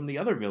came from the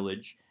other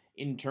village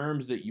in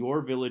terms that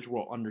your village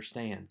will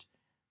understand.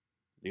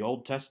 The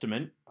Old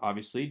Testament,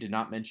 obviously, did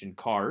not mention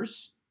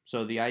cars,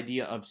 so the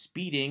idea of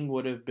speeding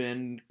would have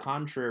been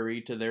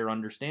contrary to their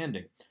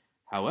understanding.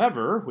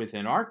 However,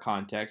 within our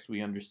context,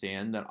 we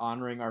understand that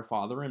honoring our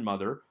father and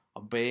mother,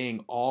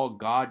 obeying all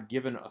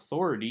God-given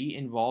authority,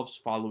 involves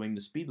following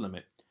the speed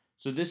limit.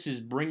 So this is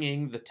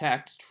bringing the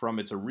text from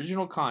its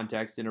original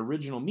context and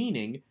original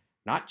meaning,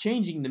 not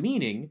changing the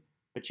meaning,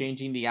 but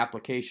changing the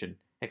application,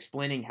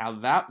 explaining how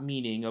that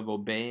meaning of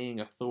obeying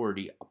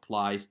authority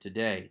applies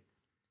today.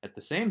 At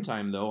the same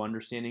time, though,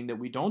 understanding that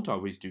we don't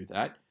always do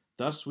that,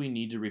 thus we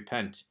need to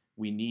repent.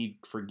 We need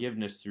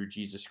forgiveness through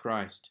Jesus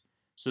Christ,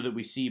 so that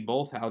we see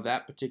both how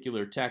that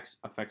particular text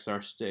affects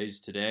our days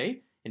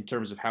today in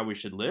terms of how we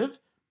should live,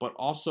 but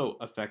also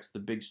affects the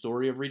big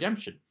story of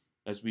redemption,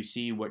 as we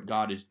see what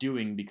God is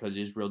doing because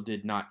Israel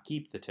did not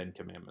keep the Ten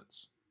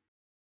Commandments.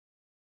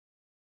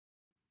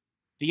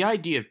 The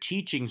idea of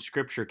teaching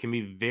Scripture can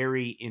be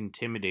very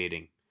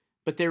intimidating,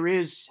 but there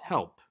is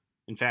help.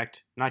 In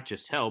fact, not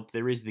just help,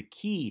 there is the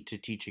key to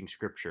teaching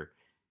Scripture,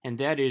 and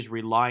that is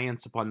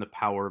reliance upon the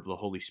power of the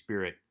Holy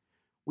Spirit.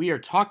 We are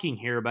talking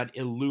here about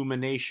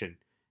illumination,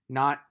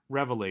 not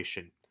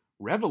revelation.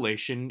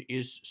 Revelation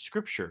is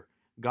Scripture.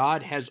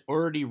 God has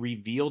already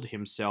revealed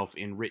Himself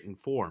in written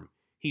form.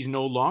 He's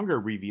no longer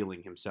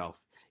revealing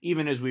Himself.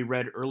 Even as we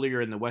read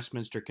earlier in the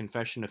Westminster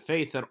Confession of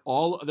Faith, that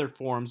all other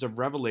forms of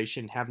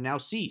revelation have now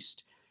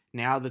ceased,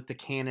 now that the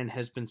canon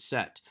has been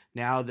set,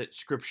 now that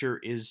Scripture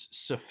is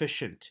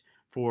sufficient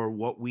for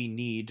what we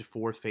need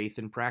for faith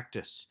and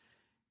practice.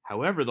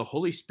 However, the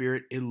Holy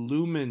Spirit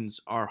illumines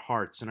our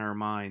hearts and our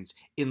minds,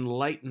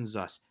 enlightens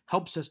us,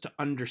 helps us to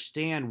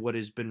understand what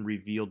has been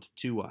revealed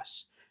to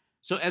us.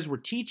 So as we're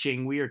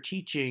teaching, we are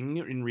teaching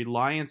in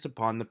reliance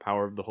upon the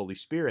power of the Holy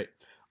Spirit,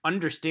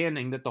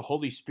 understanding that the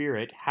Holy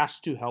Spirit has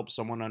to help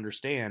someone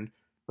understand,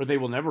 or they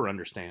will never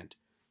understand.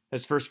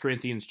 As 1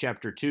 Corinthians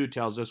chapter 2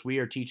 tells us, we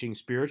are teaching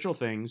spiritual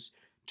things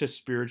to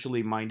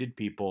spiritually minded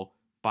people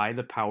by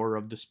the power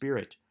of the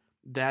Spirit.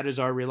 That is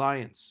our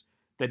reliance.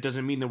 That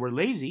doesn't mean that we're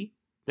lazy.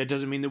 That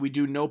doesn't mean that we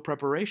do no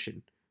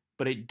preparation.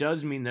 But it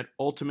does mean that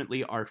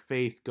ultimately our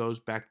faith goes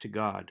back to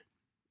God.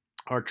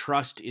 Our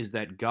trust is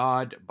that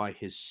God, by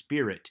His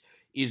Spirit,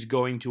 is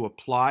going to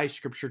apply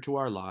Scripture to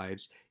our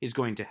lives, is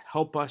going to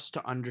help us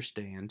to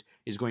understand,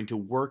 is going to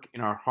work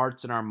in our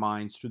hearts and our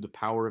minds through the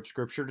power of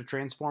Scripture to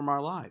transform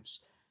our lives.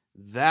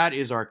 That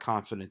is our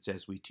confidence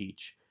as we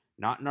teach,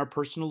 not in our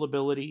personal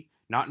ability,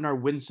 not in our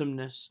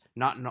winsomeness,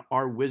 not in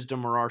our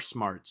wisdom or our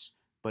smarts,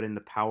 but in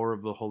the power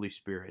of the Holy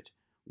Spirit.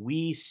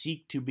 We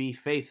seek to be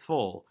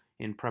faithful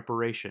in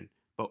preparation,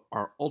 but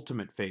our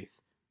ultimate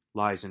faith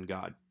lies in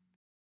God.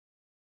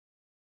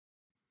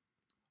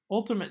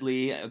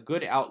 Ultimately, a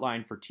good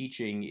outline for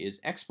teaching is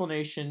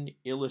explanation,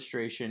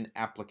 illustration,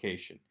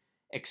 application.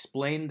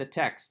 Explain the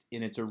text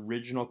in its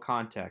original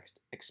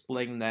context,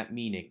 explain that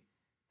meaning.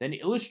 Then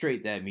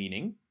illustrate that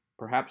meaning.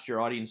 Perhaps your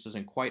audience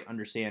doesn't quite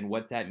understand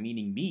what that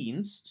meaning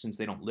means since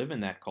they don't live in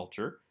that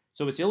culture,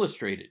 so it's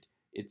illustrated.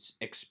 It's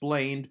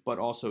explained but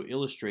also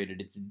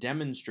illustrated. It's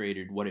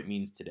demonstrated what it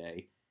means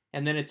today,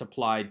 and then it's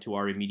applied to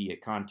our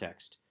immediate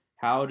context.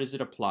 How does it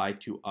apply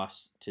to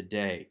us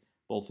today,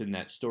 both in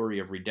that story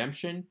of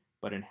redemption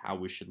but in how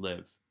we should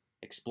live?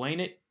 Explain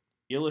it,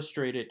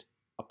 illustrate it,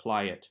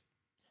 apply it.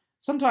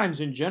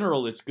 Sometimes, in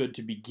general, it's good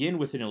to begin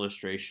with an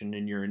illustration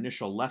in your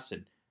initial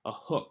lesson, a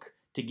hook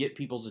to get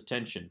people's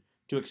attention,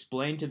 to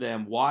explain to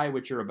them why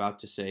what you're about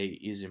to say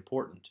is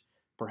important,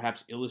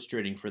 perhaps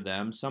illustrating for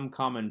them some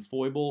common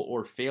foible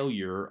or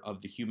failure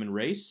of the human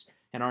race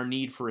and our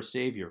need for a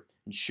Savior,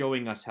 and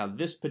showing us how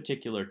this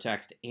particular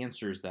text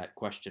answers that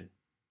question.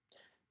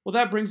 Well,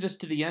 that brings us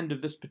to the end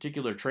of this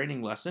particular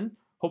training lesson.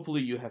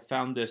 Hopefully you have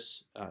found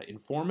this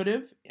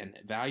informative and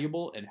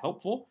valuable and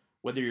helpful,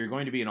 whether you're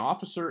going to be an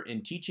officer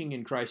in teaching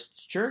in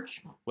Christ's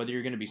church, whether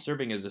you're going to be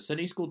serving as a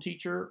Sunday school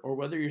teacher, or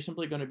whether you're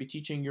simply going to be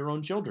teaching your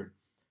own children.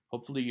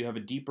 Hopefully you have a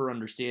deeper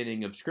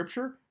understanding of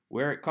Scripture,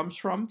 where it comes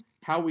from,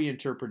 how we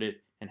interpret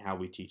it, and how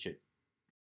we teach it.